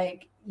who was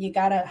like, you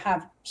got to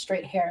have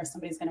straight hair if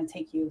somebody's going to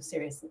take you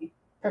seriously,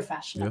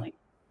 professionally.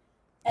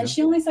 And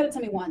she only said it to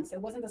me once. It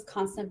wasn't this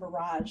constant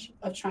barrage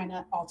of trying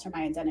to alter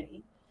my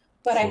identity.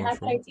 But I had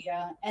the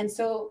idea. And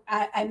so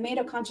I made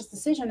a conscious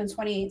decision in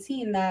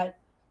 2018 that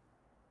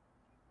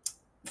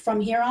from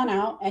here on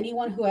out,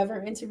 anyone who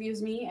ever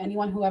interviews me,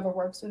 anyone who ever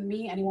works with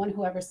me, anyone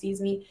who ever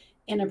sees me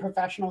in a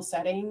professional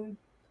setting,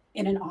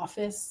 in an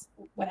office,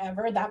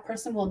 whatever, that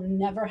person will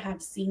never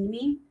have seen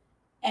me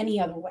any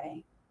other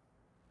way.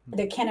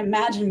 They can't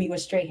imagine me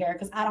with straight hair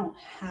because I don't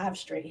have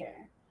straight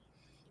hair.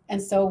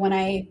 And so when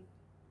I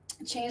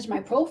changed my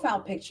profile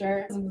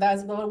picture,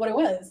 that's what it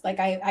was. Like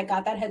I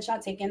got that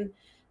headshot taken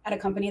at a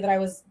company that I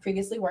was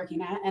previously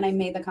working at. And I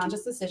made the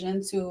conscious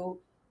decision to,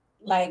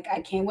 like,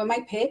 I came with my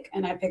pick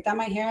and I picked out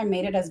my hair and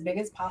made it as big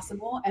as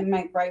possible and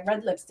my bright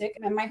red lipstick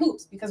and my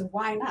hoops, because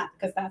why not?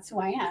 Because that's who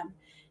I am.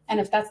 And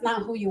if that's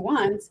not who you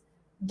want,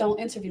 don't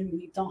interview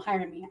me, don't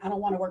hire me. I don't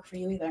want to work for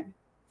you either.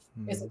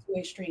 It's a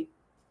two-way street.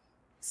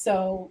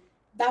 So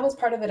that was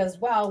part of it as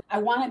well. I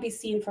want to be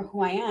seen for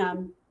who I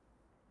am,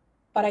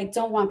 but I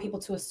don't want people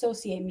to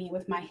associate me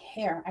with my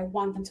hair. I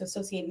want them to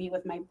associate me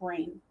with my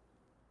brain.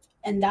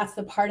 And that's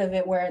the part of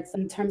it where it's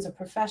in terms of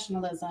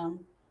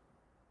professionalism.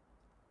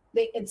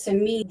 To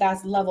me,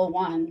 that's level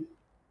one.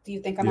 Do you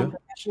think I'm Yeah.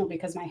 unprofessional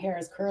because my hair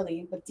is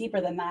curly? But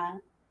deeper than that,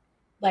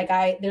 like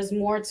there's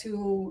more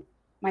to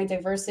my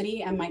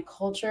diversity and my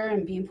culture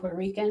and being Puerto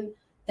Rican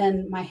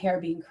than my hair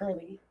being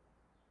curly.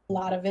 A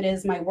lot of it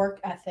is my work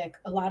ethic.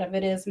 A lot of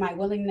it is my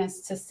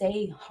willingness to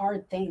say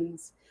hard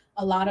things.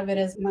 A lot of it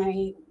is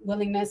my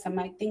willingness and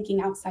my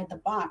thinking outside the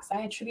box.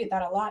 I attribute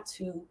that a lot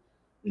to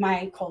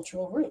my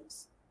cultural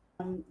roots.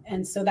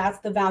 And so that's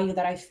the value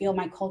that I feel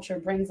my culture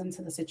brings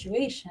into the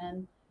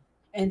situation.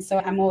 And so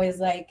I'm always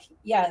like,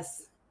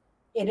 yes,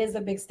 it is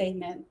a big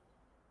statement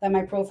that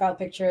my profile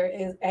picture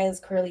is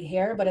curly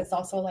hair, but it's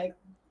also like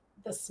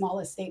the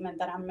smallest statement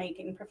that I'm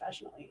making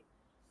professionally.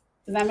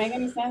 Does that make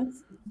any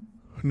sense?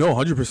 No,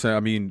 100%. I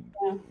mean,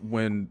 Yeah.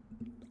 when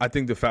I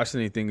think the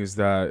fascinating thing is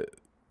that,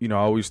 I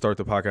always start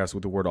the podcast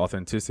with the word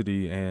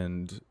authenticity.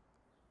 And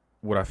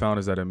what I found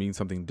is that it means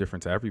something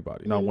different to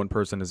everybody. Not one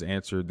person has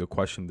answered the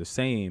question the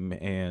same.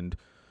 And,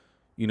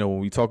 when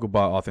we talk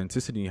about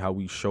authenticity and how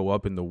we show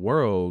up in the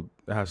world,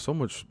 it has so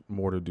much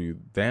more to do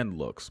than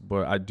looks.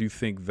 But I do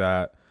think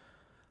that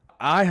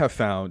I have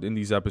found in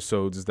these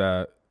episodes is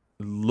that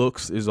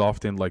looks is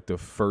often like the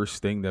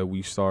first thing that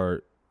we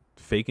start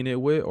faking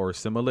it with or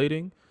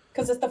assimilating.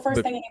 Because it's the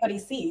first thing anybody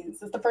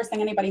sees. It's the first thing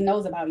anybody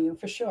knows about you,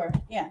 for sure.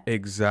 Yeah.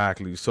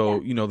 Exactly. So,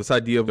 this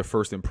idea of the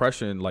first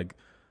impression, like,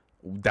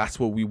 that's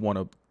what we want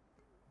to.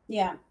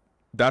 Yeah.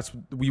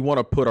 We want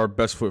to put our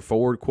best foot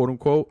forward, quote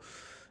unquote.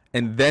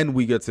 And then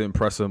we get to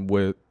impress them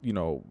with,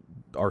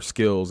 our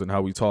skills and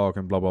how we talk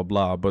and blah, blah,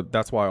 blah. But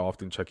that's why I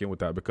often check in with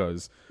that,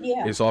 because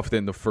it's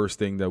often the first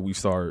thing that we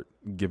start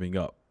giving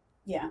up.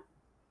 Yeah.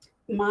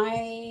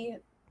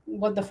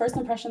 The first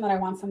impression that I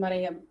want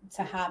somebody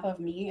to have of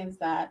me is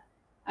that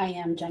I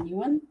am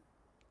genuine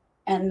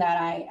and that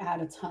I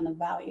add a ton of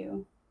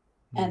value,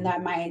 and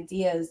that my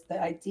ideas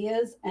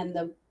and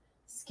the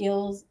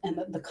skills and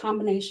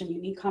the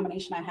unique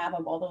combination I have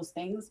of all those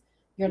things,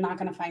 you're not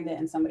going to find it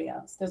in somebody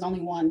else. There's only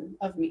one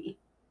of me.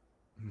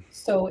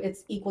 So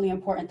it's equally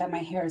important that my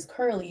hair is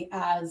curly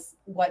as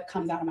what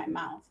comes out of my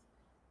mouth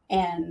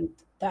and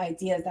the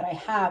ideas that I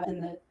have.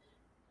 And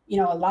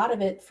a lot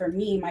of it for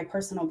me, my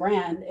personal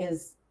brand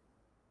is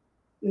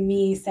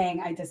me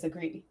saying I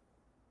disagree.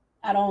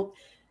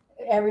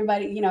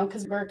 Everybody,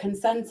 because we're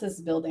consensus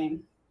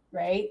building,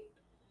 right?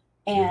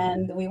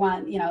 And we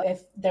want,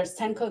 if there's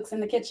 10 cooks in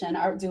the kitchen,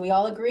 do we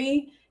all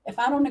agree? If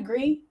I don't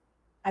agree,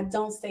 I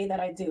don't say that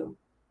I do.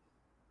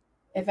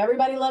 If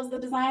everybody loves the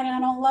design and I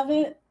don't love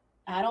it,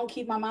 I don't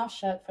keep my mouth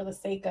shut for the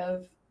sake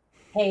of,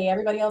 hey,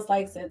 everybody else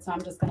likes it, so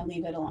I'm just going to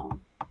leave it alone.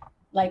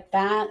 Like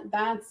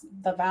that's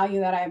the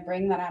value that I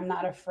bring, that I'm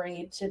not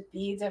afraid to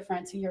be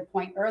different. To your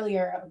point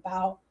earlier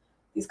about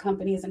these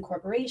companies and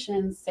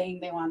corporations saying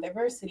they want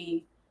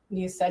diversity,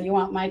 you said you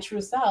want my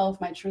true self.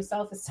 My true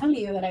self is telling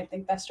you that I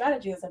think that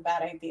strategy is a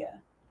bad idea.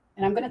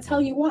 And I'm going to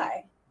tell you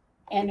why.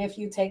 And if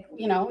you take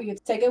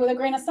it with a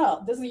grain of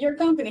salt. This is your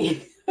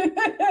company.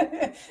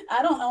 I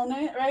don't own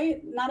it,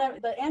 right?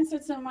 The answer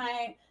to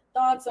my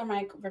thoughts or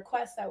my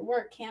requests at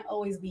work can't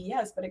always be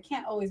yes, but it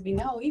can't always be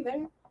no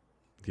either.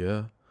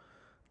 Yeah.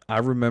 I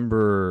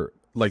remember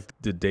like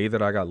the day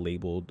that I got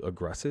labeled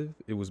aggressive,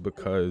 it was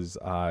because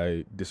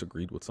I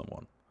disagreed with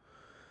someone.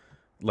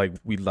 Like,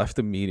 we left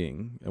the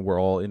meeting and we're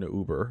all in an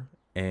Uber,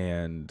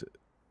 and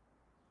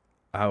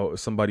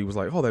somebody was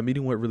like, oh, that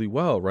meeting went really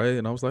well, right?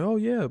 And I was like, oh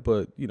yeah,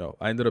 but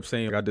I ended up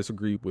saying I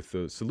disagree with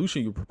the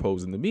solution you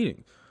proposed in the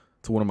meeting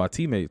to one of my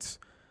teammates.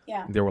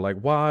 Yeah. And they were like,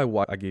 why?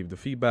 I gave the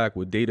feedback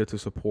with data to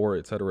support,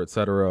 et cetera, et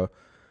cetera.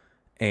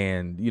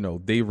 And,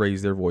 they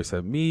raised their voice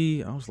at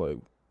me. I was like,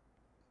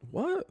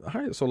 what?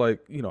 All right. So like,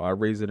 I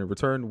raised it in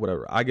return,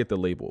 whatever. I get the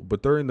label.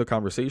 But during the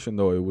conversation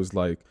though, it was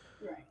like,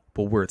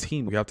 but we're a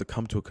team. We have to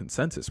come to a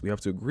consensus. We have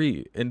to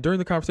agree. And during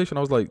the conversation,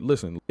 I was like,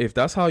 listen, if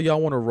that's how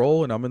y'all want to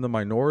roll and I'm in the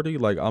minority,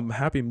 like, I'm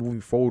happy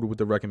moving forward with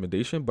the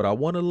recommendation, but I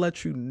want to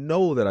let you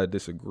know that I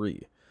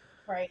disagree.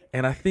 Right.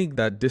 And I think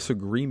that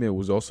disagreement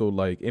was also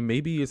like, and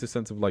maybe it's a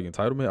sense of like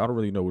entitlement. I don't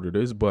really know what it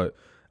is, but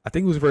I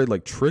think it was very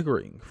like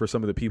triggering for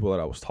some of the people that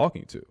I was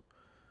talking to.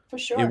 For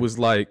sure. It was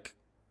like,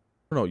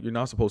 no, you're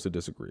not supposed to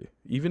disagree.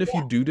 Even if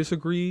you do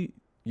disagree,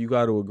 you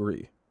got to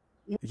agree.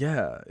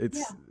 Yeah, that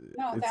is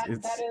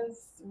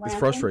it's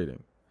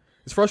frustrating.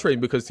 It's frustrating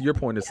because, to your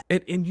point, is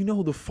and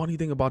the funny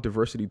thing about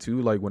diversity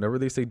too, like whenever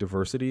they say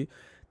diversity,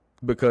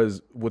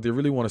 because what they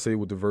really want to say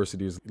with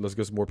diversity is let's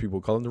get some more people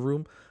of color in the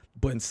room,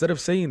 but instead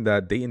of saying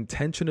that, they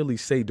intentionally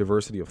say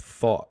diversity of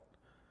thought,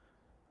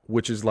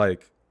 which is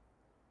like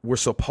we're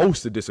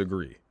supposed to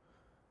disagree.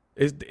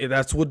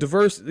 That's what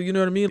diversity, you know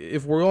what I mean?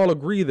 If we all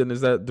agree, then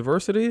is that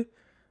diversity?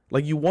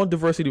 Like, you want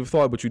diversity of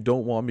thought, but you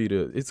don't want me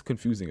to. It's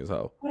confusing as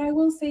hell. What I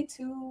will say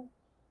too,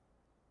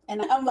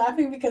 and I'm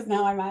laughing because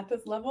now I'm at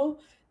this level,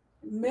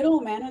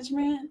 middle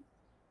management,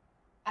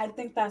 I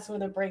think that's where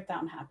the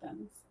breakdown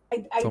happens.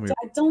 I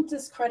don't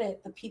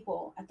discredit the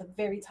people at the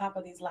very top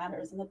of these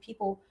ladders and the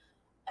people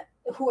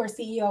who are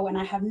CEO, and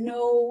I have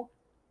no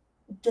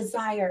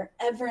desire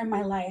ever in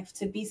my life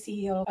to be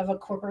CEO of a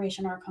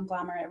corporation or a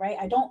conglomerate, right?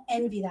 I don't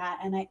envy that,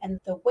 and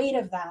the weight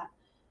of that.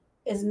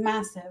 is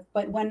massive.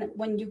 But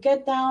when you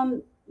get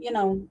down,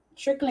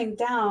 trickling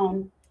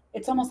down,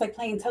 it's almost like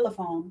playing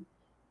telephone,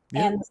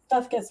 and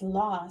stuff gets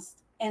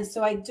lost. And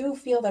so I do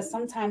feel that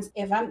sometimes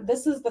if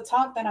this is the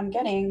talk that I'm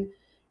getting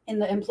in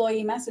the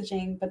employee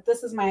messaging, but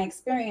this is my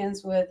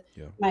experience with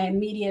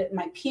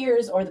my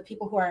peers or the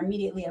people who are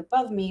immediately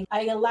above me,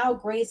 I allow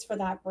grace for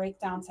that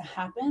breakdown to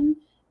happen.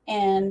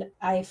 And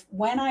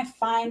when I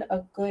find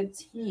a good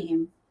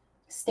team,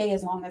 stay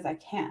as long as I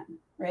can,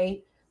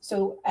 right?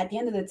 So at the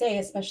end of the day,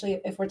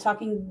 especially if we're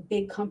talking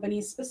big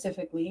companies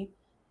specifically,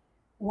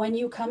 when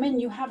you come in,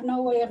 you have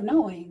no way of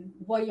knowing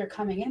what you're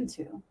coming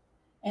into.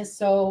 And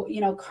so,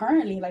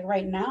 currently, like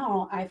right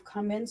now, I've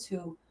come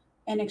into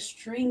an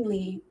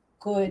extremely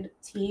good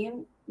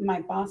team.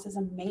 My boss is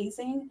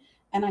amazing,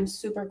 and I'm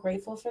super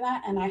grateful for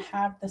that. And I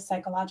have the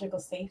psychological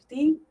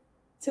safety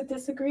to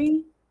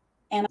disagree.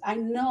 And I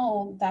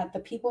know that the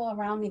people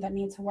around me that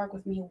need to work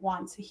with me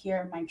want to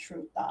hear my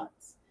true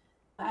thoughts,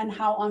 and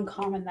how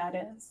uncommon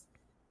that is,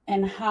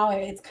 and how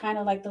it's kind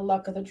of like the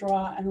luck of the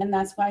draw. And then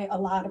that's why a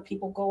lot of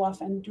people go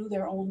off and do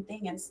their own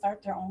thing and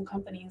start their own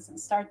companies and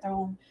start their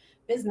own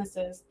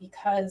businesses,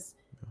 because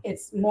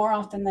it's more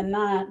often than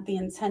not the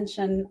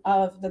intention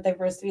of the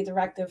diversity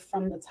directive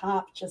from the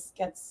top just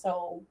gets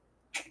so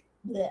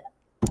bleh.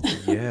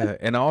 Yeah.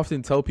 And I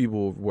often tell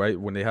people, right,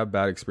 when they have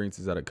bad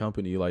experiences at a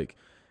company, like,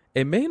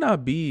 it may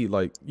not be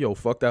like, yo,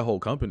 fuck that whole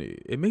company.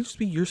 It may just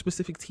be your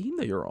specific team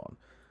that you're on.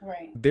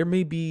 Right. There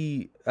may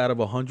be, out of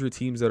 100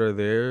 teams that are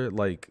there,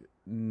 like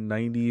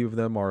 90 of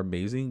them are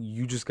amazing.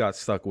 You just got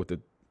stuck with the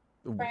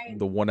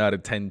 1 out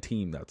of 10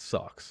 team that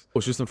sucks.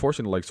 It's just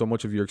unfortunate. Like, so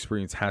much of your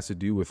experience has to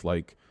do with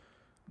like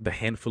the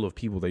handful of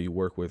people that you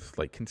work with,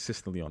 like,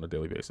 consistently on a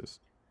daily basis.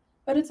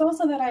 But it's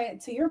also that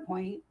to your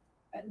point,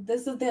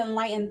 this is the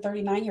enlightened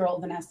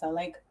 39-year-old Vanessa.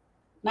 Like,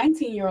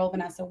 19-year-old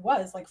Vanessa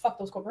was like, fuck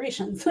those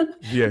corporations.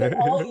 Yeah. They're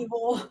all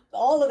evil,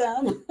 all of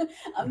them.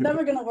 I'm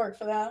never gonna work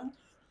for them.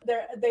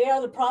 They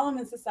are the problem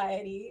in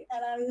society,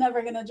 and I'm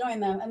never gonna join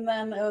them. And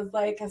then it was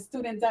like a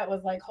student debt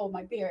was like, hold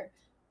my beer.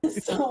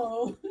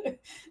 So,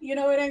 you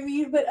know what I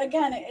mean? But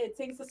again, it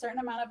takes a certain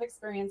amount of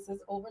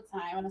experiences over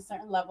time and a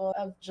certain level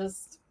of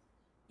just,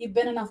 you've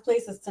been enough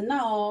places to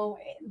know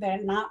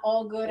they're not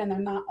all good and they're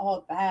not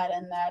all bad,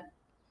 and that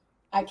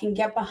I can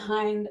get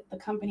behind the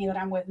company that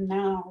I'm with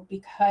now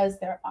because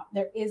there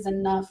is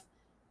enough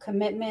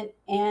commitment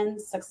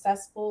and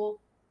successful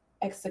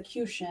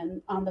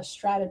execution on the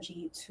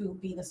strategy to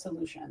be the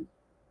solution.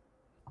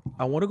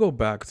 I want to go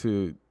back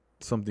to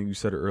something you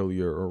said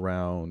earlier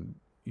around,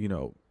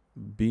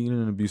 being in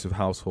an abusive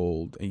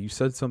household, and you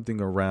said something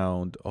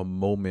around a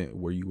moment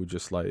where you were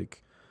just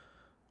like,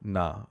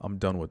 nah, I'm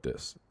done with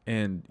this.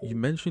 And you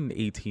mentioned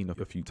 18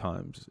 a few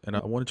times, and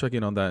I want to check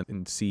in on that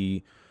and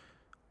see,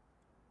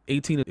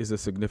 18 is a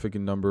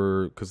significant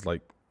number because,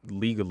 like,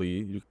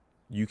 legally,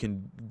 you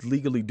can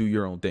legally do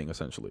your own thing,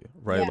 essentially,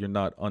 right? Yeah. You're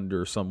not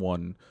under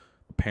someone,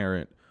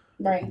 parent.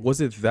 Right. Was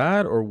it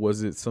that, or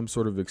was it some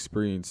sort of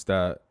experience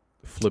that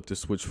flipped a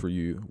switch for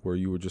you where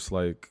you were just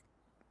like,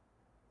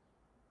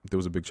 there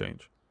was a big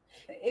change?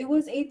 It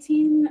was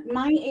 18.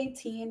 My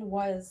 18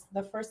 was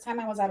the first time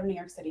I was out of New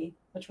York City,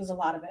 which was a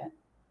lot of it.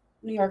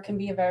 New York can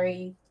be a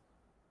very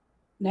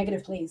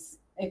negative place.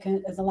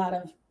 There's a lot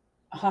of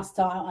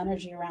hostile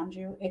energy around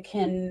you. It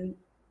can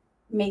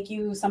make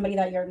you somebody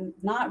that you're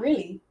not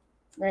really,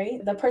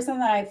 right? The person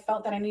that I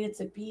felt that I needed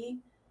to be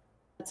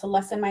to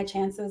lessen my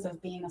chances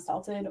of being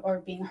assaulted or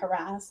being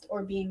harassed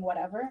or being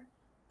whatever,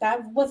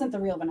 that wasn't the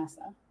real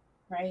Vanessa,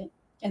 right?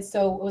 And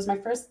so it was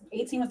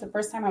 18 was the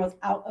first time I was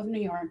out of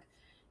New York.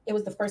 It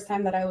was the first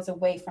time that I was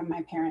away from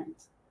my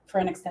parents for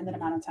an extended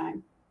amount of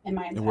time in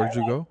my entire life. And where did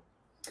you go?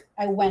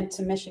 I went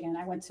to Michigan.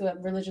 I went to a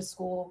religious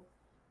school,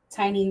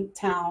 tiny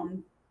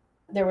town.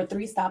 There were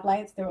 3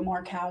 stoplights. There were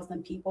more cows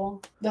than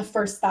people. The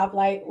first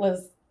stoplight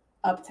was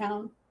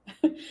uptown.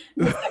 The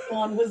second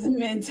one was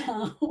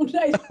Midtown.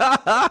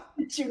 I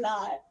shit you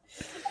not.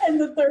 And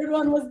the third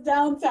one was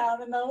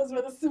downtown, and that was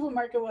where the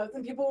supermarket was.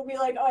 And people would be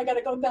like, oh, I got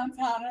to go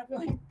downtown. And I'd be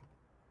like,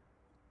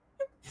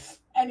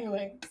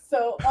 anyway,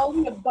 so all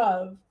the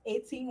above,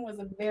 18 was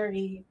a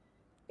very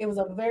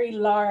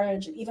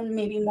large, even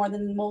maybe more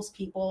than most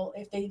people,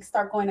 if they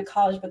start going to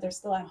college, but they're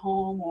still at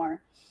home,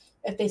 or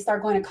if they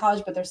start going to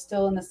college, but they're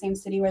still in the same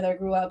city where they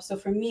grew up. So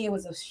for me, it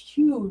was a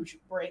huge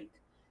break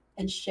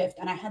and shift.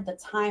 And I had the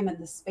time and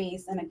the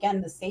space, and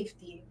again, the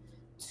safety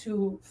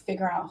to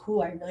figure out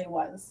who I really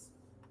was.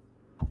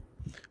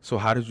 So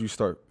how did you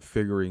start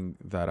figuring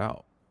that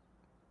out?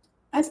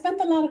 I spent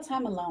a lot of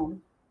time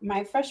alone.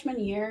 My freshman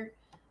year,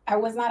 I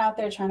was not out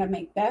there trying to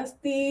make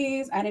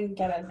besties. I did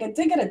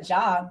get a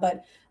job,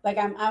 but like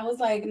I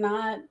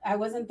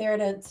wasn't there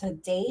to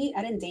date.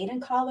 I didn't date in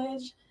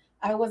college.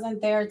 I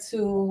wasn't there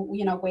to,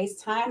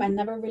 waste time. I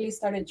never really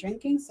started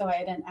drinking, so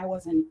I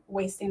wasn't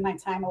wasting my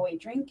time away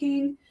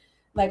drinking.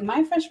 Like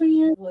my freshman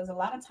year was a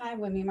lot of time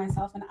with me,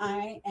 myself,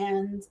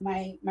 and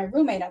my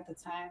roommate at the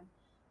time.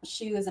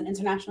 She was an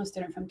international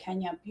student from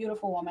Kenya,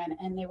 beautiful woman,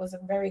 and it was a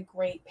very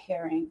great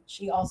pairing.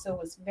 She also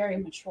was very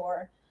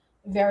mature,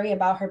 very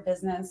about her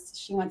business.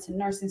 She went to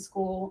nursing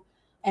school.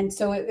 And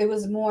so it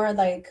was more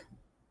like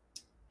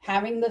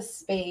having the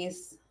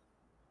space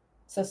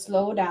to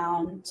slow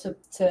down,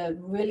 to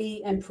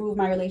really improve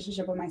my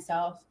relationship with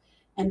myself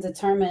and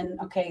determine,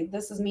 okay,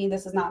 this is me,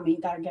 this is not me,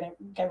 gotta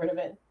get rid of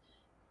it.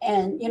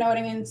 And you know what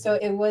I mean? So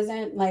it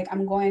wasn't like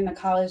I'm going to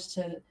college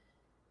to,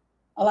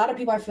 a lot of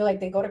people, I feel like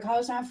they go to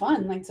college to have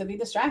fun, like to be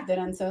distracted.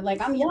 And so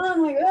like, I'm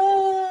young, like,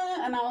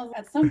 ah, and I was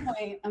at some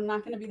point, I'm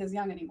not going to be this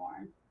young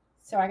anymore.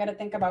 So I got to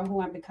think about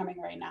who I'm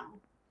becoming right now.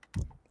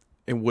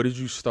 And what did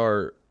you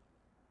start,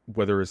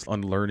 whether it's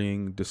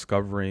unlearning,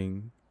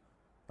 discovering?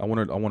 I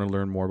want to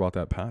learn more about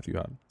that path you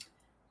had,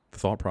 the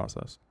thought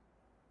process.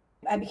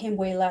 I became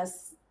way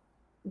less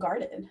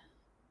guarded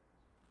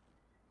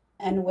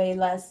and way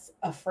less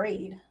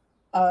afraid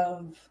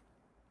of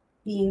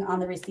being on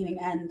the receiving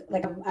end.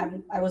 Like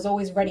I was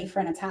always ready for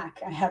an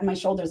attack. I had my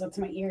shoulders up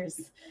to my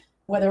ears,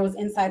 whether it was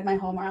inside my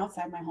home or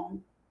outside my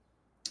home.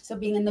 So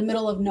being in the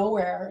middle of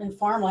nowhere in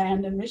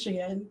farmland in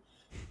Michigan,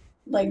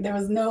 like there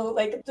was no,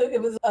 like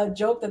it was a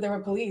joke that there were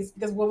police,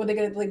 because what were they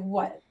gonna, like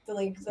what? To,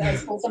 like I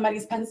stole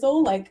somebody's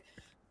pencil, like,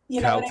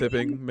 you know, cow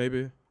tipping,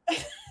 maybe.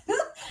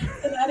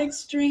 To that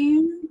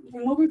extreme,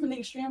 moving from the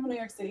extreme of New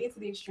York City to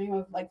the extreme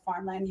of like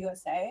farmland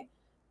USA,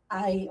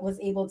 I was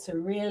able to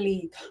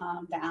really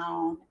calm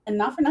down. And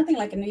not for nothing,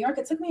 like in New York,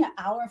 it took me an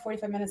hour and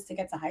 45 minutes to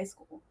get to high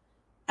school.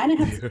 I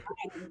didn't have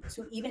time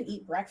to even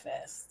eat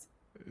breakfast.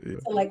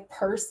 To like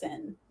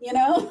person, you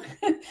know?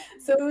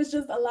 So it was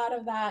just a lot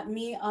of that,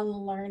 me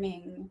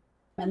unlearning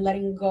and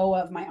letting go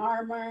of my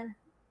armor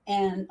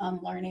and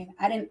unlearning.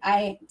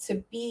 The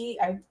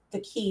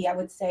key, I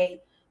would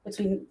say,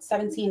 between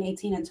 17,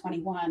 18, and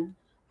 21,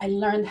 I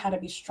learned how to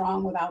be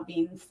strong without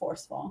being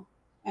forceful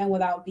and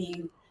without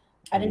being,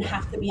 I didn't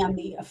have to be on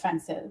the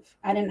offensive.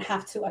 I didn't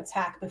have to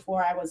attack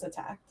before I was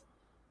attacked.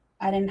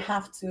 I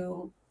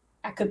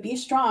could be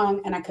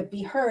strong and I could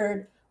be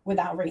heard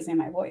without raising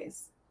my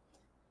voice.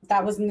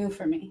 That was new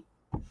for me.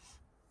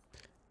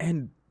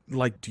 And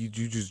like, did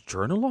you just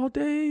journal all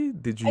day?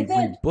 Did you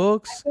read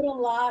books? I did a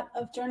lot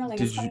of journaling.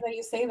 It's funny that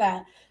you say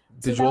that.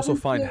 Did you also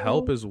find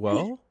help as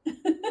well?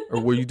 Or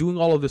were you doing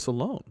all of this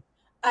alone?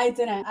 I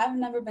didn't. I've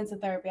never been to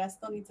therapy. I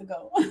still need to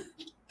go.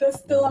 That's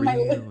still on my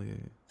list.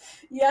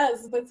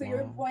 Yes, but to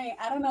your point,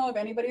 I don't know if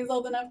anybody's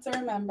old enough to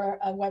remember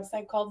a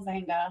website called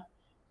Xanga,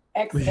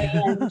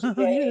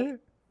 Xanga.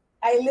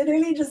 I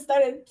literally just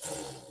started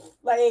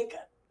like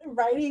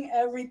writing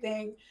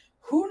everything.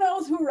 Who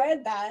knows who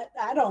read that?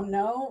 I don't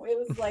know. It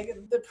was like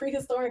the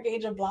prehistoric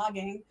age of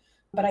blogging,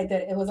 but I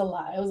did. It was a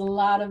lot. It was a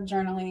lot of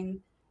journaling.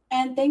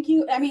 And thank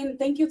you. I mean,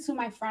 thank you to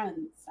my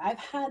friends. I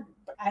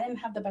didn't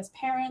have the best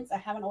parents. I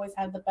haven't always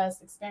had the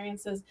best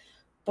experiences,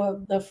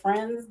 but the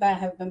friends that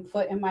have been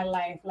put in my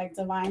life, like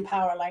divine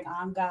power, like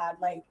I'm God,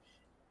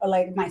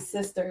 like my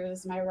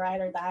sisters, my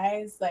ride or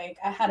dies. Like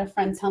I had a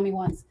friend tell me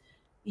once,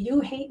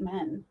 you hate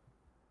men.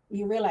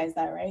 You realize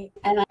that, right?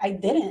 And I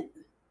didn't.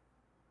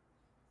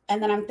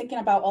 And then I'm thinking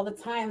about all the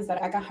times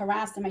that I got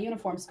harassed in my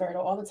uniform skirt, or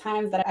all the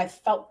times that I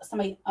felt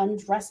somebody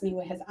undress me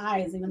with his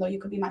eyes, even though you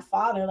could be my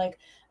father. Like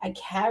I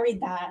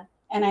carried that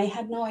and I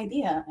had no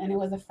idea. And it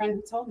was a friend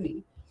who told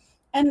me.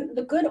 And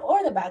the good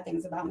or the bad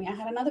things about me. I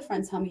had another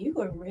friend tell me, you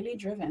were really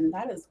driven.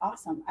 That is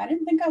awesome. I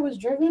didn't think I was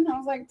driven. I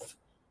was like,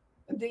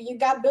 you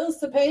got bills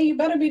to pay. You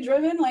better be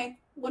driven. Like,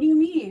 what do you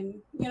mean?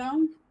 You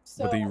know?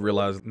 So, but then you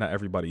realize not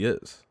everybody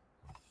is.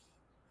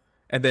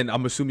 And then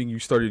I'm assuming you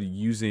started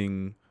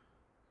using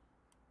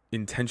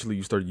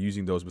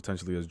those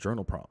potentially as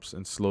journal prompts,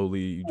 and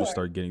slowly you just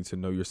start getting to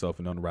know yourself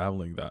and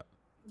unraveling that.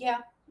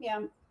 Yeah.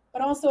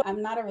 But also,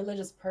 I'm not a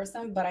religious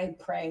person, but I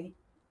pray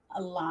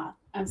a lot.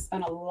 I've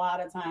spent a lot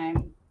of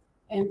time,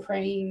 and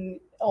praying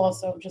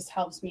also just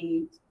helps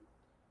me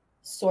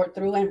sort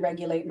through and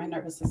regulate my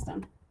nervous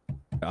system.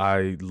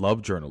 I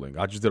love journaling.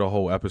 I just did a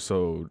whole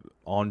episode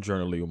on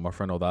journaling with my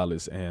friend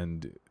Odalis,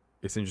 and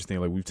it's interesting.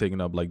 Like we've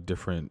taken up like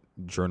different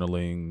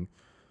journaling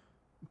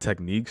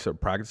techniques or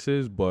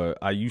practices, but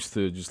I used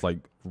to just like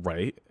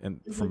write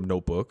and from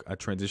notebook. I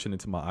transitioned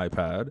into my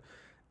iPad,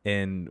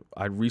 and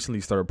I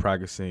recently started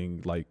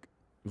practicing like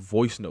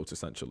voice notes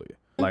essentially.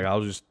 Like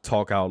I'll just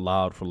talk out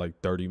loud for like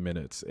 30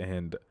 minutes,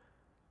 and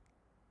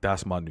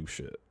that's my new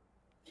shit.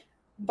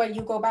 But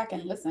you go back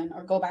and listen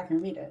or go back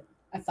and read it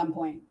at some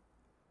point.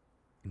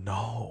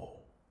 No.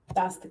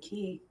 That's the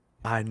key.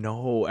 I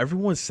know.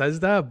 Everyone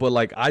says that, but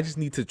like I just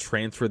need to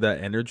transfer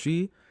that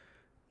energy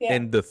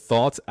and the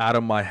thoughts out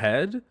of my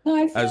head.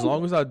 No, as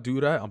long as I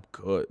do that, I'm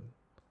good.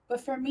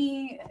 But for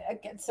me,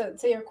 again,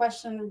 to your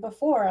question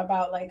before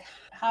about like,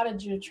 how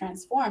did you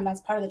transform?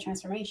 That's part of the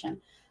transformation.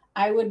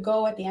 I would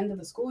go at the end of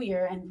the school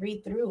year and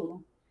read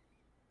through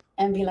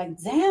and be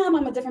like, damn,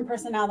 I'm a different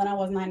person now than I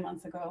was 9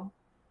 months ago.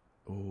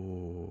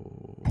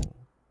 Oh.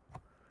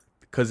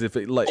 Because if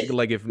if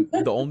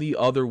the only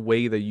other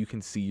way that you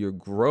can see your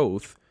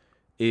growth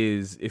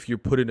is if you're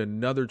put in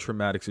another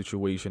traumatic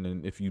situation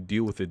and if you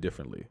deal with it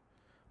differently.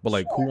 But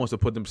like, who wants to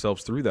put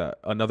themselves through that?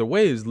 Another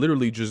way is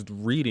literally just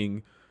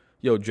reading,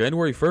 yo,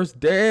 January 1st,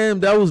 damn,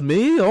 that was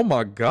me? Oh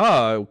my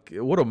God,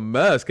 what a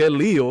mess. Que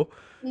lío.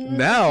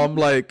 Now I'm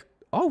like,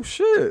 oh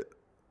shit,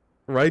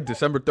 right?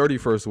 December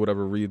 31st,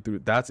 whatever, read through.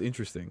 That's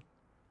interesting.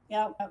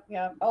 Yep.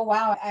 Oh,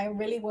 wow. I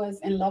really was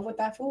in love with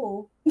that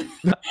fool. 6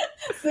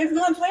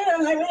 months later,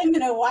 I'm like, wait a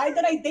minute, why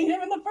did I date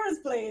him in the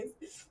first place?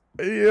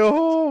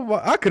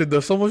 Yo, I could have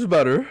done so much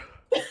better.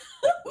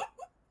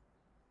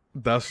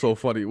 That's so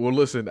funny. Well,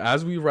 listen,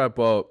 as we wrap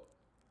up,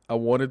 I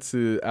wanted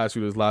to ask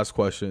you this last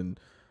question.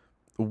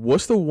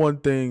 What's the one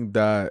thing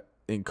that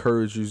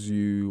encourages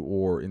you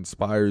or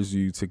inspires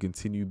you to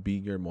continue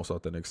being your most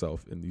authentic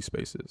self in these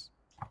spaces?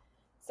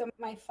 So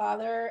my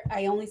father,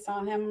 I only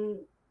saw him,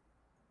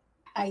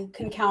 I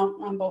can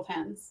count on both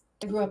hands.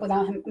 I grew up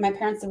without him. My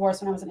parents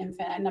divorced when I was an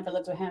infant. I never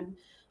lived with him.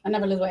 I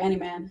never lived with any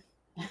man.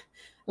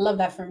 Love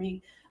that for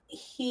me.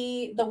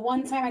 The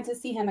one time I did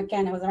see him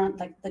again, it was around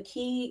like the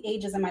key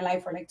ages in my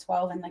life were like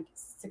 12 and like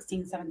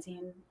 16,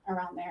 17,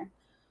 around there.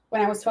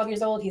 When I was 12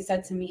 years old, he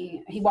said to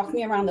me, he walked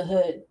me around the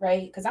hood,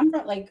 right? Because I'm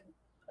from, like,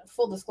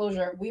 full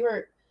disclosure, we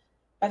were,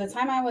 by the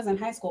time I was in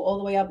high school, all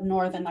the way up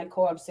north in like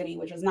Co-op City,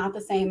 which was not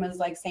the same as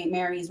like St.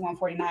 Mary's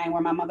 149,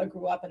 where my mother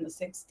grew up in the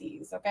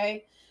 60s,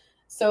 okay?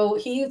 So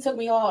he took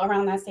me all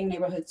around that same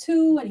neighborhood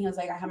too. And he was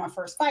like, I had my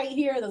first fight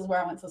here. This is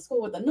where I went to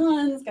school with the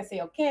nuns. I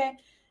say, okay.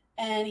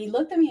 And he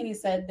looked at me and he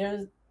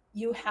said,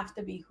 you have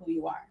to be who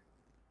you are.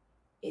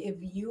 If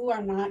you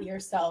are not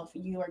yourself,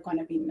 you are going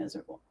to be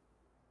miserable.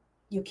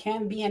 You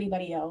can't be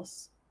anybody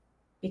else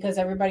because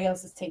everybody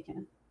else is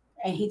taken.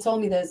 And he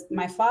told me this,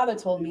 my father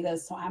told me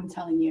this, so I'm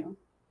telling you.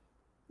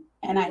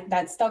 And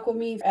that stuck with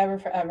me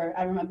forever.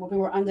 I remember we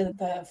were under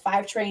the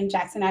 5 train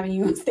Jackson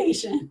Avenue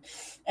station,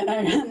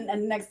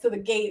 and next to the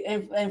gate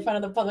in front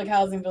of the public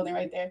housing building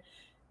right there.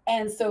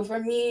 And so for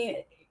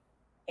me,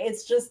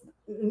 it's just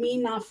me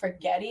not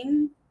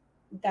forgetting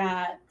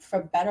that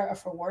for better or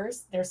for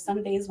worse, there's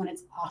some days when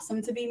it's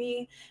awesome to be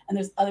me, and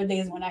there's other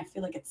days when I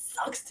feel like it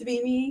sucks to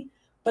be me,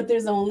 but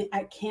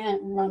I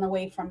can't run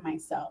away from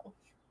myself,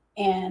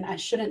 and I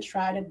shouldn't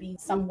try to be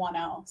someone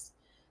else.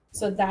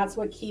 So that's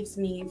what keeps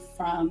me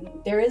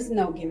there is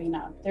no giving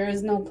up. There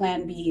is no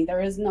plan B. There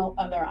is no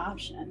other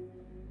option.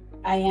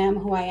 I am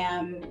who I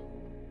am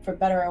for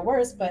better or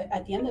worse, but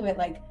at the end of it,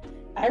 like,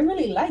 I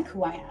really like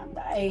who I am.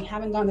 I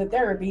haven't gone to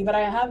therapy, but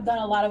I have done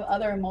a lot of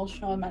other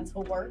emotional and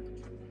mental work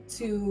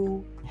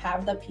to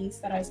have the peace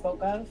that I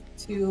spoke of,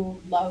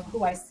 to love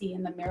who I see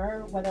in the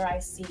mirror, whether I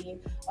see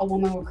a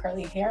woman with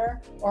curly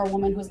hair or a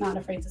woman who's not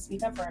afraid to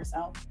speak up for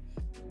herself,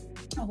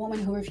 a woman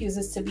who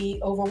refuses to be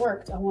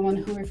overworked, a woman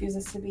who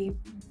refuses to be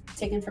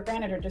taken for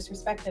granted or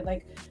disrespected.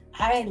 Like,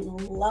 I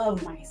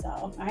love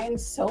myself. I am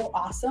so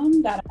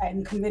awesome that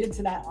I'm committed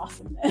to that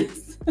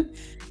awesomeness.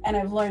 And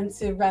I've learned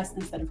to rest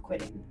instead of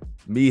quitting.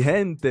 Mi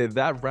gente,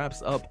 that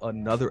wraps up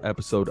another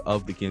episode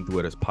of the Quién Tú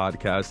Eres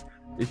podcast.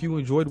 If you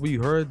enjoyed what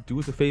you heard, do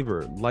us a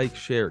favor, like,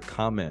 share,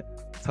 comment,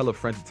 tell a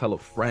friend to tell a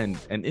friend.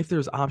 And if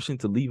there's option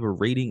to leave a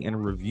rating and a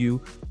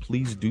review,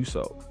 please do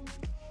so,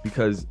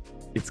 because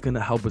it's going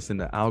to help us in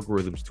the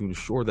algorithms to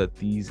ensure that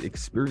these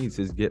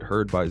experiences get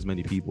heard by as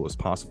many people as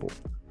possible.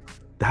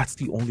 That's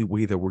the only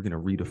way that we're going to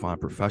redefine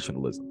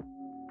professionalism,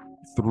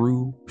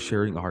 through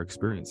sharing our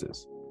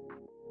experiences.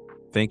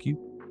 Thank you.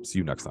 See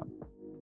you next time.